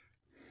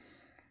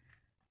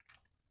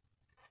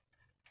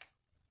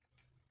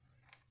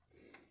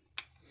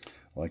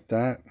 Like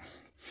that.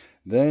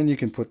 Then you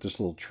can put this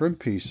little trim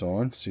piece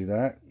on. See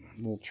that?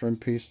 Little trim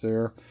piece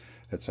there.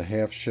 It's a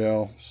half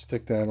shell.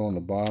 Stick that on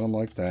the bottom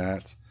like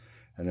that.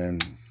 And then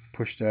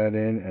push that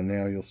in. And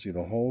now you'll see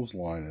the holes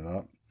lining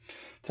up.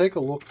 Take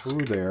a look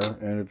through there,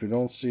 and if you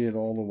don't see it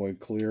all the way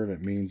clear,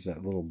 that means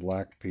that little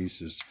black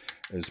piece is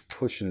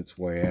pushing its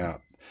way out,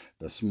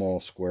 the small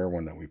square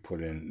one that we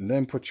put in. And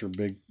then put your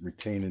big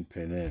retaining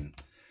pin in.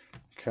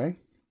 Okay?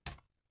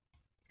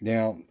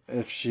 Now,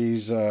 if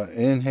she's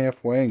in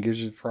halfway and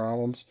gives you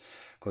problems,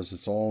 because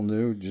it's all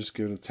new, just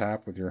give it a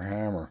tap with your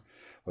hammer.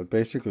 But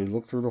basically,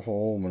 look through the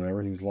hole. When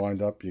everything's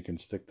lined up, you can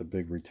stick the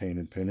big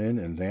retaining pin in.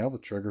 And now the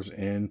trigger's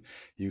in.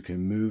 You can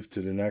move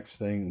to the next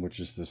thing, which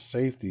is the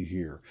safety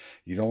here.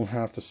 You don't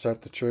have to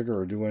set the trigger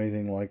or do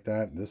anything like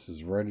that. This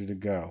is ready to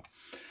go.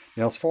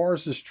 Now, as far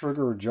as this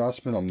trigger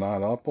adjustment, I'm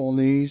not up on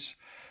these,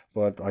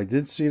 but I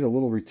did see the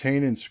little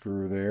retaining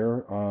screw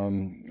there.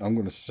 I'm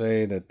going to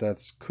say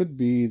that could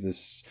be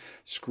this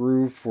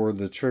screw for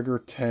the trigger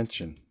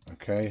tension.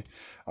 Okay,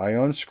 I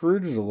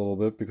unscrewed it a little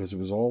bit because it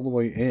was all the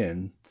way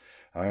in.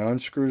 I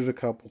unscrewed it a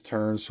couple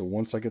turns, so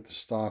once I get the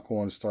stock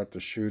on and start to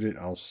shoot it,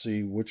 I'll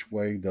see which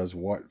way does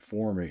what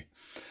for me.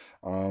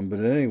 But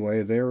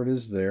anyway, there it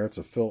is there. It's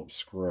a Phillips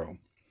screw.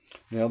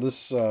 Now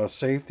this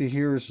safety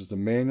here, this is the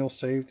manual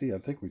safety. I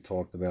think we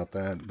talked about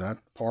that. That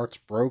part's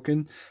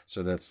broken,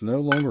 so that's no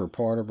longer a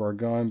part of our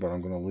gun, but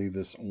I'm going to leave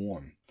this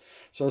on.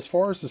 So as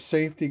far as the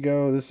safety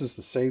go, this is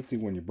the safety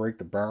when you break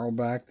the barrel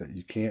back that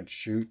you can't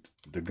shoot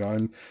the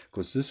gun,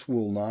 because this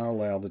will not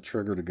allow the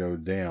trigger to go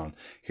down.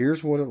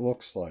 Here's what it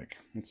looks like.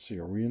 Let's see,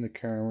 are we in the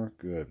camera?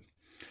 Good.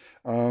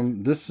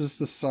 This is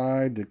the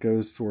side that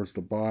goes towards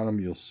the bottom.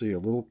 You'll see a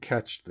little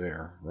catch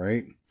there,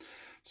 right?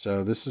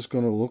 So this is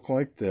going to look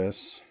like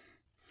this.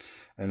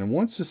 And then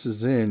once this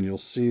is in, you'll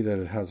see that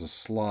it has a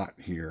slot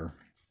here.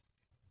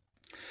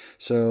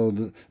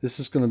 So this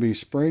is going to be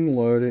spring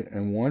loaded,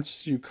 and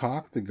once you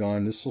cock the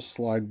gun, this will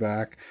slide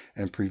back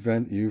and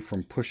prevent you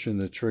from pushing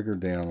the trigger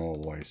down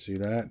all the way. See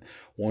that?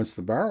 Once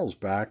the barrel's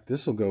back,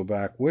 this will go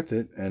back with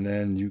it, and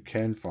then you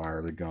can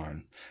fire the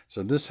gun.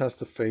 So this has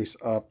to face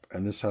up,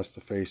 and this has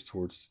to face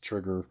towards the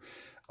trigger,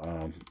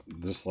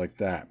 just like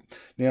that.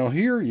 Now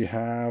here you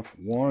have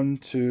 1,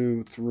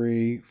 2,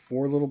 3,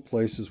 4 little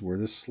places where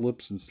this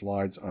slips and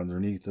slides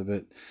underneath of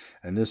it,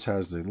 and this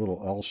has the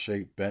little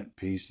L-shaped bent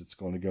piece that's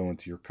going to go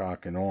into your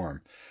cock and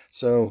arm.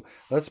 So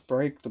let's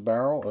break the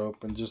barrel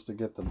open just to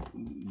get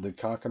the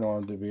cock and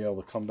arm to be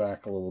able to come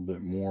back a little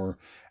bit more.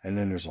 And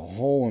then there's a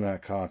hole in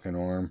that cock and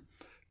arm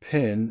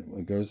pin.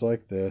 It goes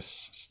like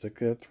this.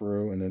 Stick it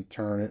through and then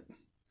turn it.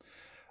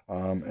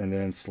 And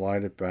then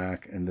slide it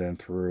back and then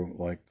through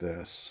like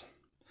this.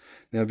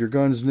 Now, if your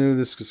gun's new,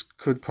 this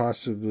could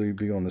possibly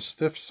be on the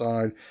stiff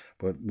side,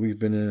 but we've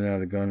been in and out of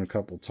the gun a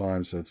couple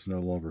times, so it's no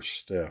longer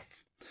stiff.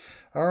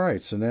 All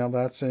right, so now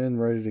that's in,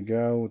 ready to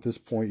go. At this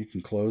point, you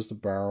can close the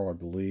barrel, I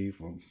believe.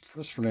 Well,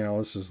 just for now,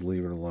 let's just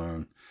leave it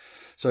alone.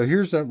 So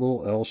here's that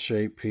little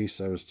L-shaped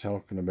piece I was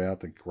talking about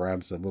that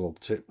grabs that little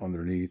tip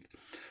underneath.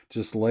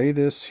 Just lay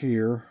this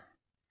here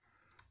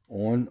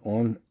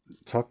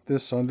tuck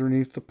this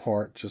underneath the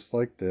part just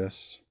like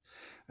this,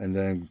 and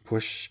then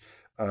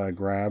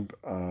grab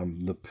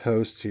the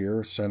post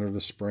here, center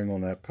the spring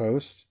on that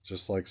post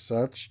just like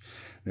such.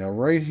 Now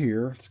right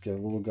here, let's get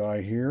a little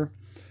guy here,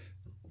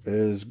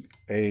 is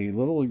a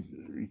little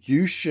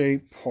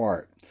U-shaped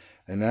part,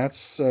 and that's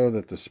so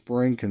that the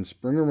spring can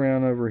spring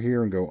around over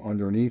here and go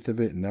underneath of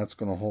it, and that's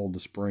going to hold the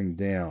spring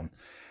down.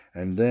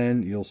 And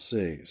then you'll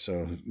see.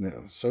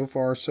 So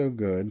far so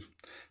good.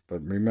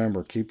 But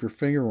remember, keep your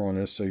finger on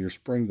this so your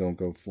spring don't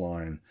go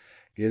flying.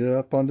 Get it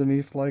up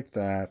underneath like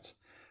that.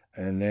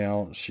 And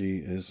now she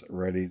is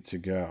ready to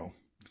go.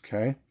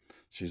 Okay?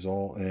 She's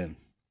all in.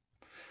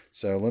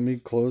 So let me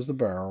close the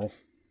barrel.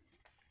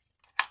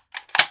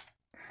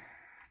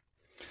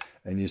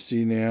 And you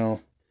see now,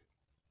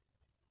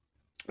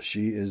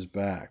 she is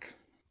back.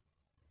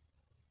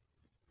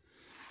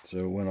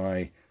 So when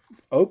I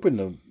open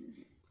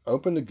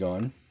the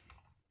gun,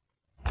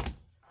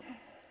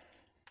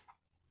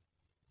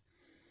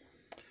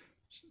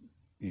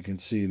 you can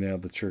see now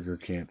the trigger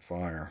can't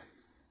fire.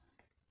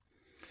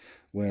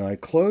 When I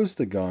close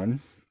the gun,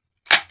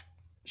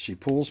 she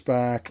pulls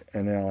back,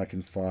 and now I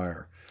can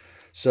fire.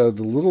 So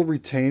the little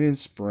retaining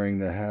spring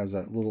that has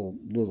that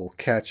little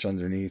catch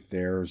underneath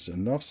there is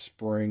enough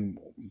spring,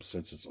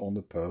 since it's on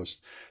the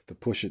post, to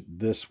push it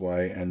this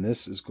way, and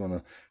this is going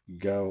to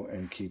go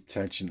and keep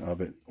tension of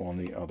it on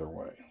the other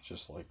way,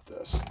 just like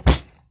this.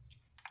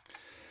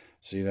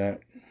 See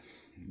that?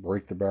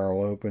 Break the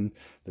barrel open.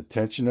 The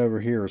tension over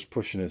here is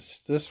pushing it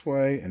this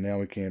way, and now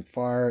we can't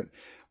fire it.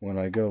 When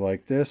I go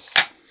like this,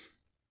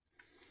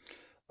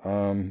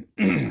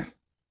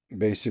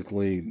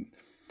 basically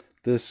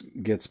this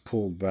gets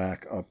pulled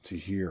back up to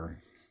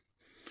here.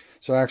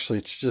 So actually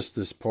it's just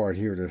this part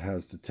here that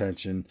has the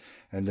tension,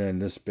 and then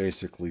this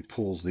basically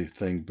pulls the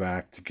thing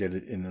back to get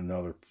it in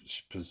another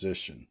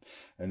position.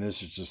 And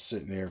this is just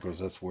sitting there because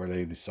that's where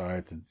they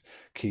decided to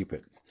keep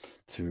it,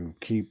 to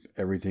keep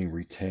everything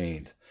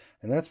retained.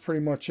 And that's pretty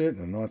much it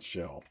in a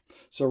nutshell.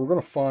 So we're going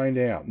to find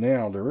out.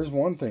 Now, there is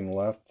one thing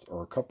left,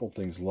 or a couple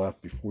things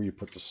left, before you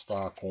put the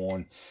stock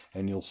on.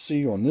 And you'll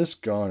see on this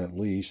gun, at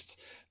least,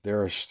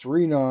 there's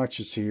 3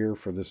 notches here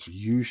for this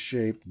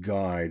U-shaped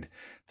guide.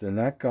 Then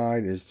that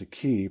guide is to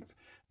keep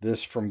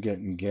this from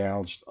getting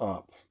gouged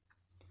up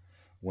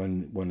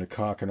when the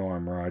cock and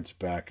arm rides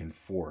back and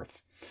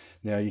forth.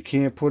 Now, you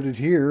can't put it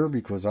here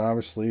because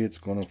obviously it's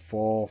going to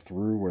fall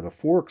through where the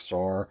forks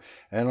are.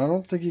 And I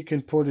don't think you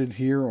can put it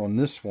here on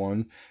this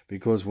one,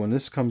 because when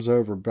this comes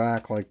over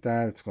back like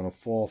that, it's going to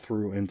fall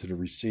through into the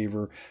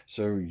receiver.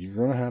 So you're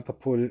going to have to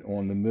put it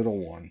on the middle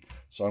one.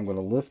 So I'm going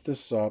to lift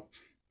this up.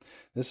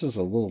 This is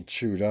a little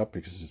chewed up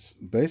because it's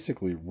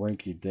basically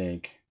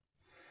rinky-dink.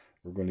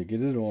 We're going to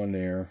get it on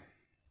there.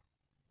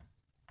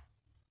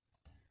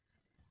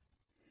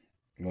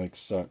 like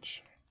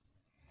such.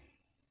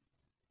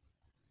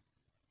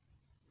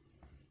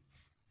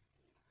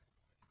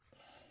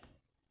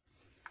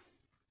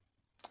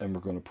 And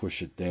we're going to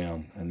push it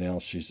down, and now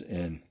she's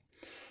in.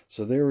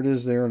 So there it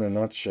is there in a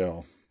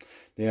nutshell.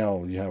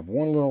 Now you have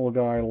one little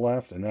guy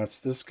left, and that's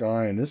this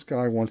guy, and this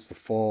guy wants to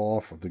fall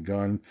off of the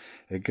gun.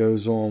 It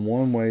goes on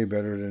one way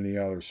better than the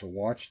other. So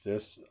watch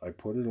this. I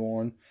put it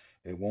on.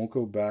 It won't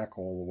go back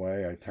all the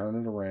way. I turn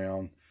it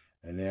around,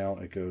 and now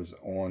it goes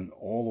on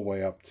all the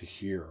way up to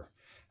here.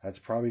 That's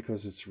probably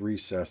because it's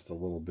recessed a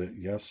little bit.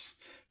 Yes,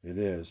 it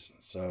is.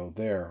 So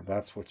there,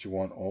 that's what you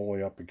want all the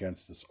way up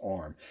against this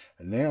arm.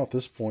 And now at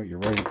this point, you're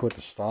ready to put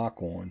the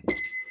stock on.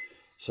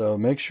 So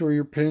make sure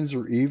your pins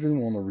are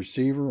even on the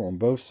receiver on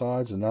both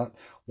sides and not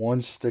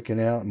one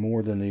sticking out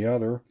more than the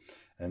other.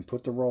 And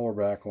put the roller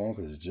back on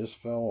because it just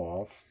fell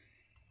off.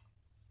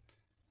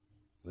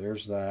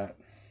 There's that.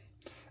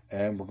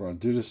 And we're going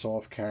to do this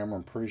off camera.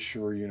 I'm pretty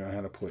sure you know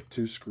how to put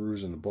 2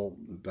 screws in the bolt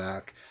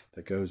back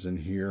that goes in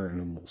here.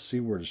 And we'll see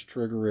where this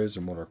trigger is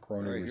and what our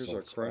chrono results are. Here's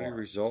our chrono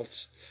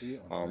results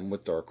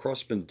with our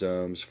crossband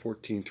domes,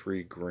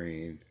 14.3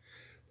 grain,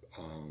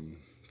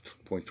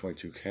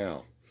 0.22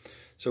 cal.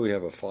 So we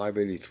have a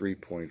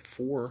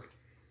 583.4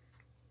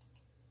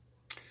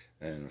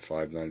 and a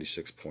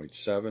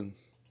 596.7,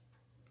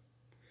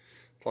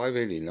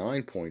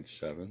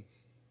 589.7,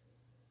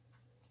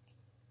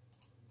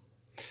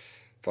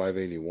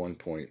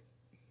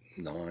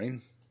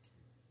 581.9,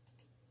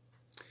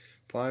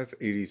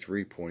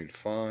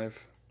 583.5,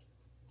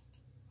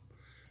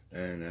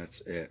 and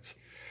that's it.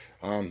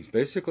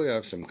 Basically I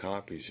have some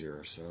copies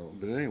here, so,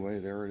 but anyway,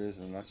 there it is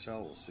in a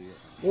nutshell. We'll see it.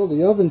 Well,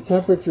 the oven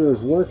temperature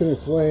is working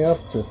its way up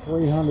to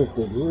 300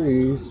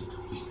 degrees.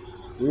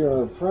 We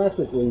are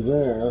practically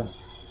there.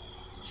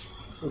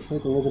 Let's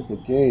take a look at the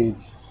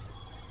gauge.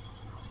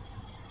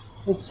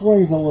 It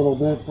swings a little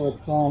bit,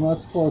 but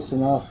that's close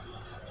enough.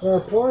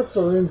 Our parts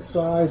are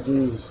inside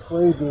the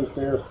spray booth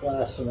there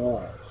flashing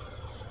off.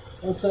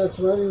 Once that's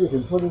ready, we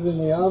can put it in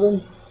the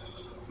oven,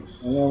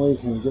 and then we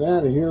can get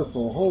out of here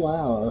for a whole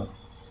hour,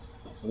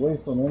 away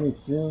from any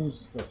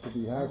fumes that could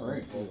be happening.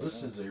 Alright, well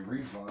this is a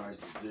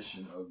revised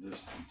edition of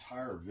this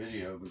entire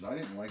video because I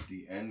didn't like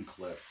the end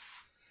clip.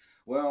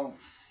 Well,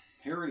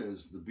 here it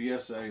is, the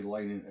BSA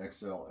Lightning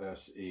XL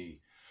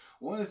SE.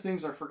 One of the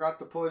things I forgot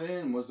to put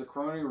in was the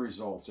chrono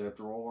results.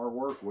 After all our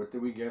work, what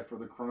did we get for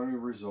the chrono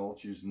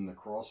results using the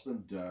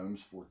crossband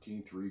domes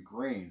 14.3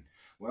 grain?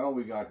 Well,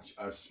 we got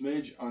a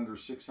smidge under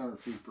 600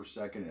 feet per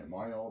second at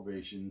my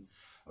elevation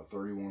of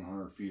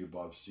 3,100 feet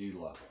above sea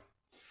level.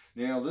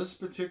 Now, this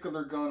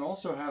particular gun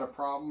also had a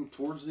problem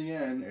towards the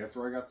end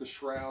after I got the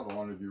shroud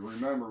on. If you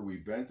remember, we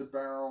bent the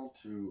barrel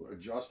to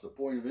adjust the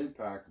point of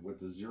impact with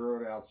the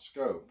zeroed out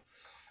scope.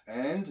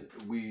 And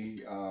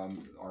we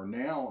are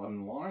now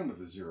in line with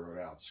the zeroed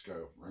out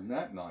scope. Isn't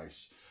that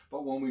nice?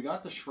 But when we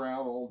got the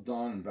shroud all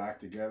done and back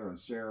together in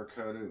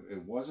cerakote,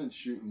 it wasn't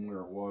shooting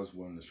where it was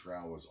when the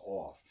shroud was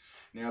off.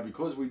 Now,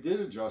 because we did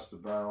adjust the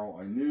barrel,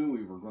 I knew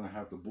we were going to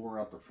have to bore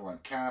out the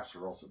front caps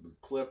or else it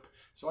would clip.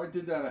 So I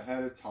did that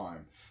ahead of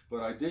time.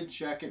 But I did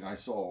check it and I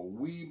saw a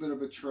wee bit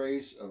of a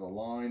trace of a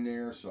line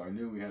there. So I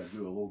knew we had to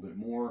do a little bit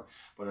more.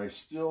 But I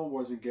still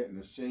wasn't getting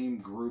the same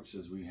groups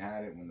as we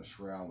had it when the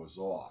shroud was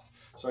off.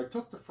 So I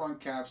took the front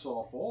caps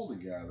off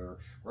altogether,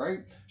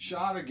 right?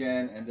 Shot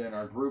again, and then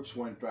our groups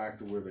went back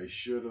to where they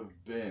should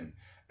have been.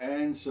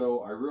 And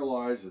so I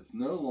realized it's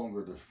no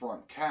longer the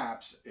front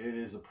caps, it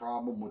is a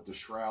problem with the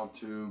shroud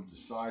tube, the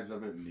size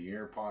of it, and the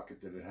air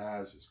pocket that it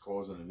has is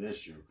causing an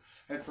issue.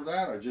 And for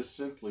that, I just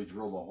simply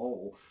drilled a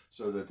hole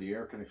so that the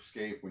air can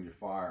escape when you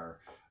fire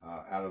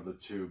out of the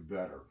tube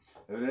better.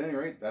 At any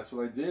rate, that's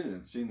what I did,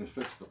 and it seemed to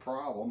fix the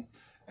problem,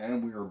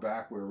 and we are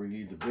back where we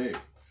need to be.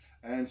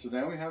 And so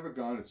now we have a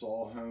gun, it's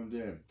all honed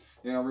in.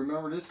 Now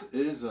remember, this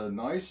is a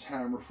nice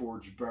hammer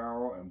forged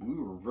barrel, and we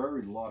were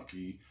very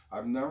lucky.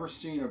 I've never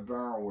seen a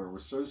barrel where it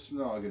was so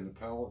snug in the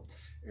pellet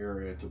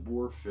area to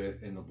bore fit,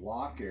 in the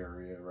block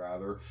area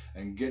rather,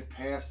 and get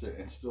past it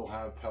and still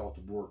have pellet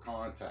to bore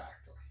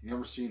contact.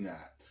 Never seen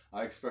that.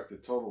 I expect a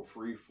total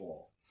free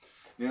fall.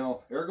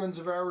 Now, Air Guns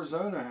of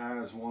Arizona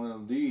has one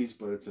of these,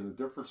 but it's in a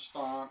different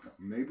stock.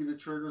 Maybe the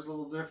trigger's a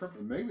little different,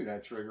 but maybe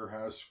that trigger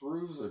has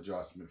screws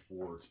adjustment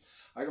for it.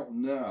 I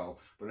don't know,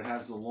 but it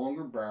has the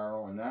longer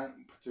barrel, and that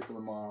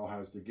particular model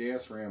has the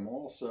gas ram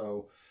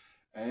also.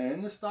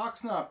 And the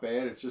stock's not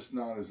bad, it's just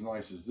not as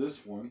nice as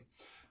this one.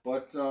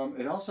 But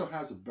it also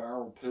has a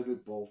barrel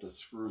pivot bolt that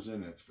screws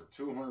in. It's for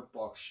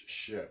 $200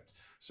 shipped.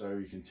 So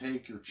you can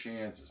take your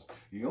chances.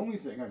 The only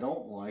thing I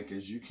don't like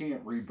is you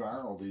can't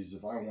rebarrel these.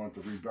 If I want to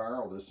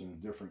rebarrel this in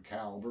a different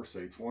caliber,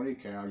 say 20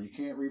 cal, you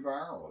can't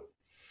rebarrel it.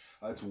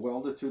 It's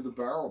welded to the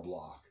barrel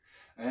block.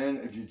 And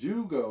if you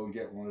do go and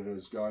get one of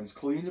those guns,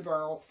 clean the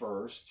barrel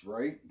first,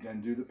 right?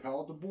 Then do the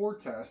pellet to bore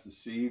test to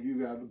see if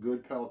you have a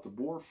good pellet to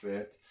bore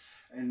fit.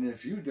 And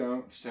if you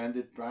don't, send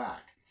it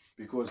back.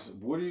 Because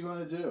what are you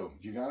going to do?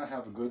 You got to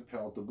have a good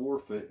pellet to bore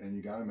fit, and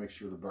you got to make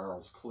sure the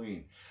barrel's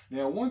clean.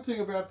 Now, one thing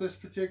about this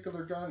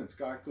particular gun, it's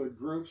got good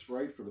groups,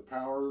 right, for the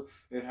power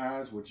it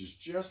has, which is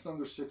just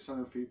under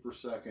 600 feet per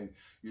second,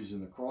 using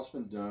the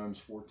Crossman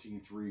Domes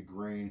 14.3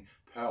 grain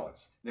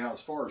pellets. Now, as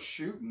far as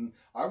shooting,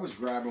 I was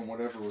grabbing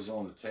whatever was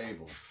on the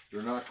table.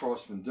 They're not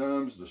Crossman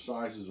Domes. The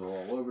sizes are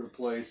all over the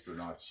place. They're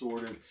not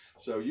sorted.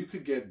 So you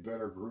could get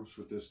better groups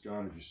with this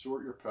gun if you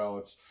sort your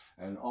pellets.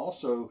 And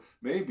also,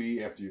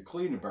 maybe after you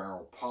clean the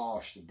barrel,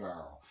 polish the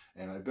barrel.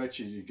 And I bet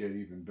you get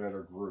even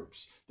better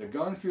groups. The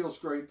gun feels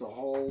great to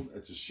hold.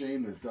 It's a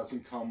shame that it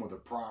doesn't come with a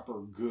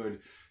proper, good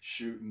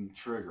shooting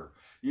trigger.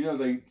 You know,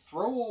 they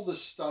throw all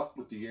this stuff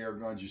with the air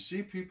guns. You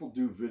see people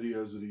do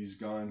videos of these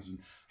guns, and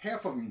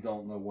half of them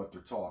don't know what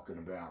they're talking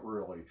about,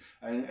 really.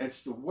 And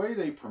it's the way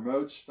they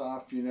promote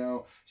stuff, you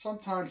know.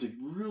 Sometimes it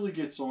really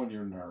gets on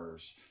your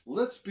nerves.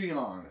 Let's be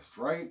honest,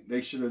 right?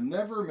 They should have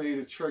never made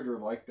a trigger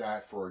like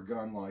that for a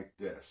gun like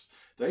this.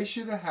 They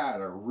should have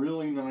had a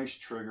really nice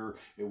trigger.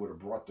 It would have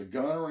brought the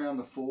gun around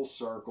the full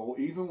circle.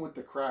 Even with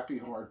the crappy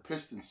hard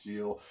piston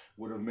seal,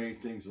 would have made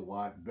things a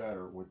lot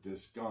better with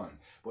this gun.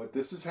 But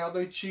this is how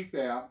they cheap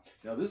out.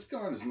 Now, this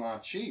gun is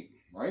not cheap,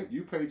 right?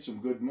 You paid some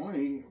good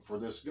money for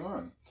this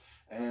gun.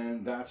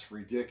 And that's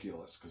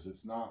ridiculous because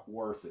it's not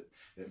worth it.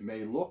 It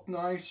may look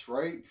nice,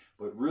 right?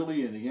 But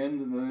really, in the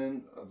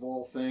end of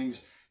all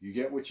things, you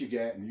get what you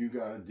get and you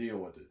got to deal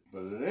with it.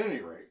 But at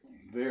any rate,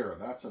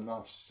 that's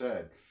enough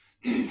said.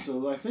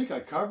 So I think I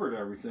covered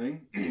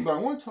everything. But I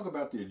want to talk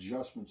about the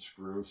adjustment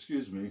screw.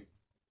 Excuse me.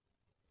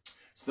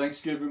 It's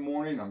Thanksgiving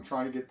morning. I'm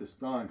trying to get this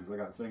done because I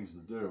got things to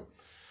do.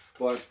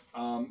 But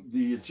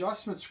the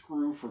adjustment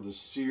screw for the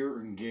sear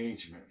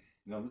engagement.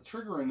 Now, the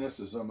trigger in this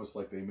is almost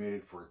like they made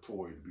it for a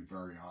toy, to be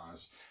very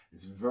honest.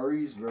 It's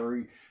very,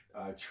 very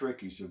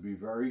tricky, so be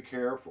very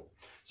careful.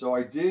 So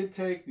I did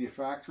take the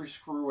factory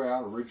screw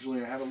out.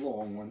 Originally, I had a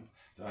long one.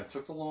 Then I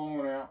took the long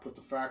one out, put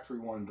the factory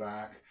one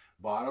back,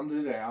 bottomed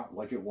it out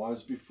like it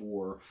was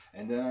before,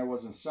 and then I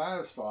wasn't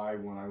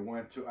satisfied when I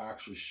went to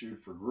actually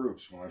shoot for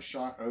groups. When I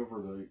shot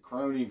over the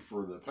crony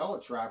for the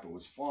pellet trap, it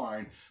was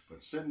fine,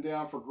 but sitting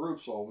down for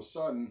groups, all of a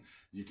sudden,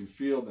 you can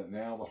feel that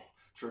now the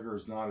trigger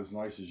is not as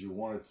nice as you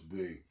want it to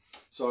be.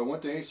 So I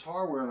went to Ace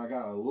Hardware and I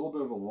got a little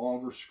bit of a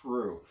longer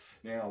screw.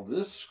 Now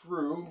this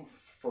screw,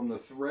 from the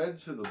thread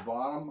to the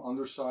bottom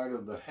underside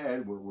of the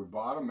head where it would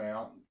bottom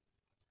out,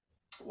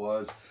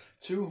 was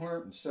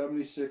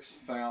 276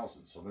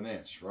 thousandths of an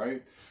inch,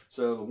 right?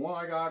 So the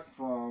one I got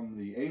from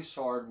the Ace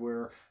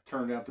Hardware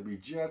turned out to be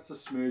just a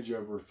smidge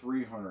over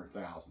 300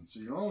 thousandths.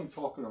 So you're only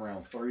talking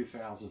around 30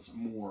 thousandths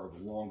more of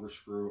a longer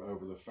screw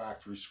over the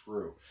factory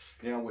screw.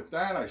 Now with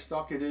that, I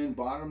stuck it in,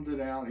 bottomed it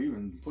out,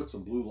 even put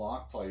some blue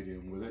Loctite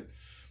in with it.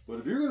 But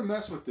if you're going to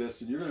mess with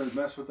this and you're going to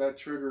mess with that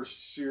trigger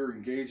sear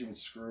engagement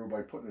screw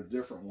by putting a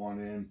different one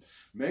in,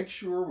 make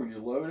sure when you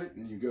load it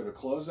and you go to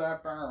close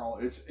that barrel,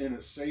 it's in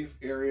a safe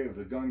area. If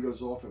the gun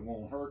goes off, it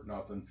won't hurt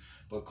nothing.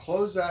 But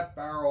close that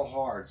barrel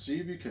hard. See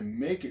if you can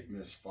make it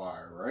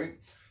misfire, right?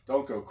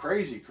 Don't go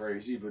crazy,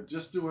 but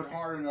just do it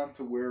hard enough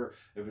to where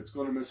if it's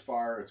going to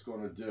misfire, it's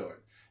going to do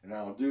it. And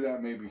I'll do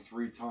that maybe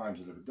 3 times.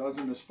 And if it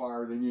doesn't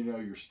misfire, then you know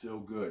you're still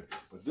good.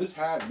 But this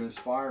had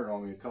misfired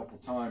on me a couple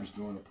times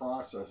during the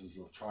processes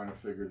of trying to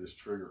figure this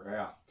trigger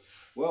out.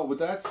 Well, with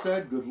that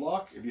said, good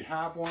luck. If you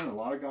have one, a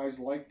lot of guys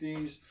like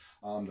these.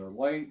 They're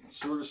light,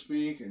 so to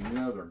speak, and you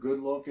know, they're good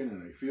looking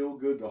and they feel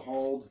good to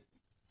hold.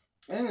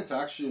 And it's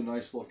actually a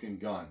nice looking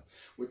gun.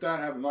 With that,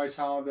 have a nice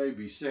holiday.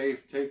 Be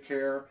safe. Take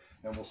care.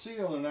 And we'll see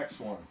you on the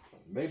next one.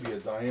 Maybe a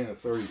Diana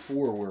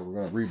 34 where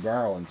we're going to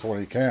rebarrel in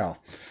 20 cal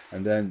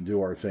and then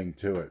do our thing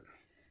to it.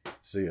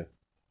 See ya.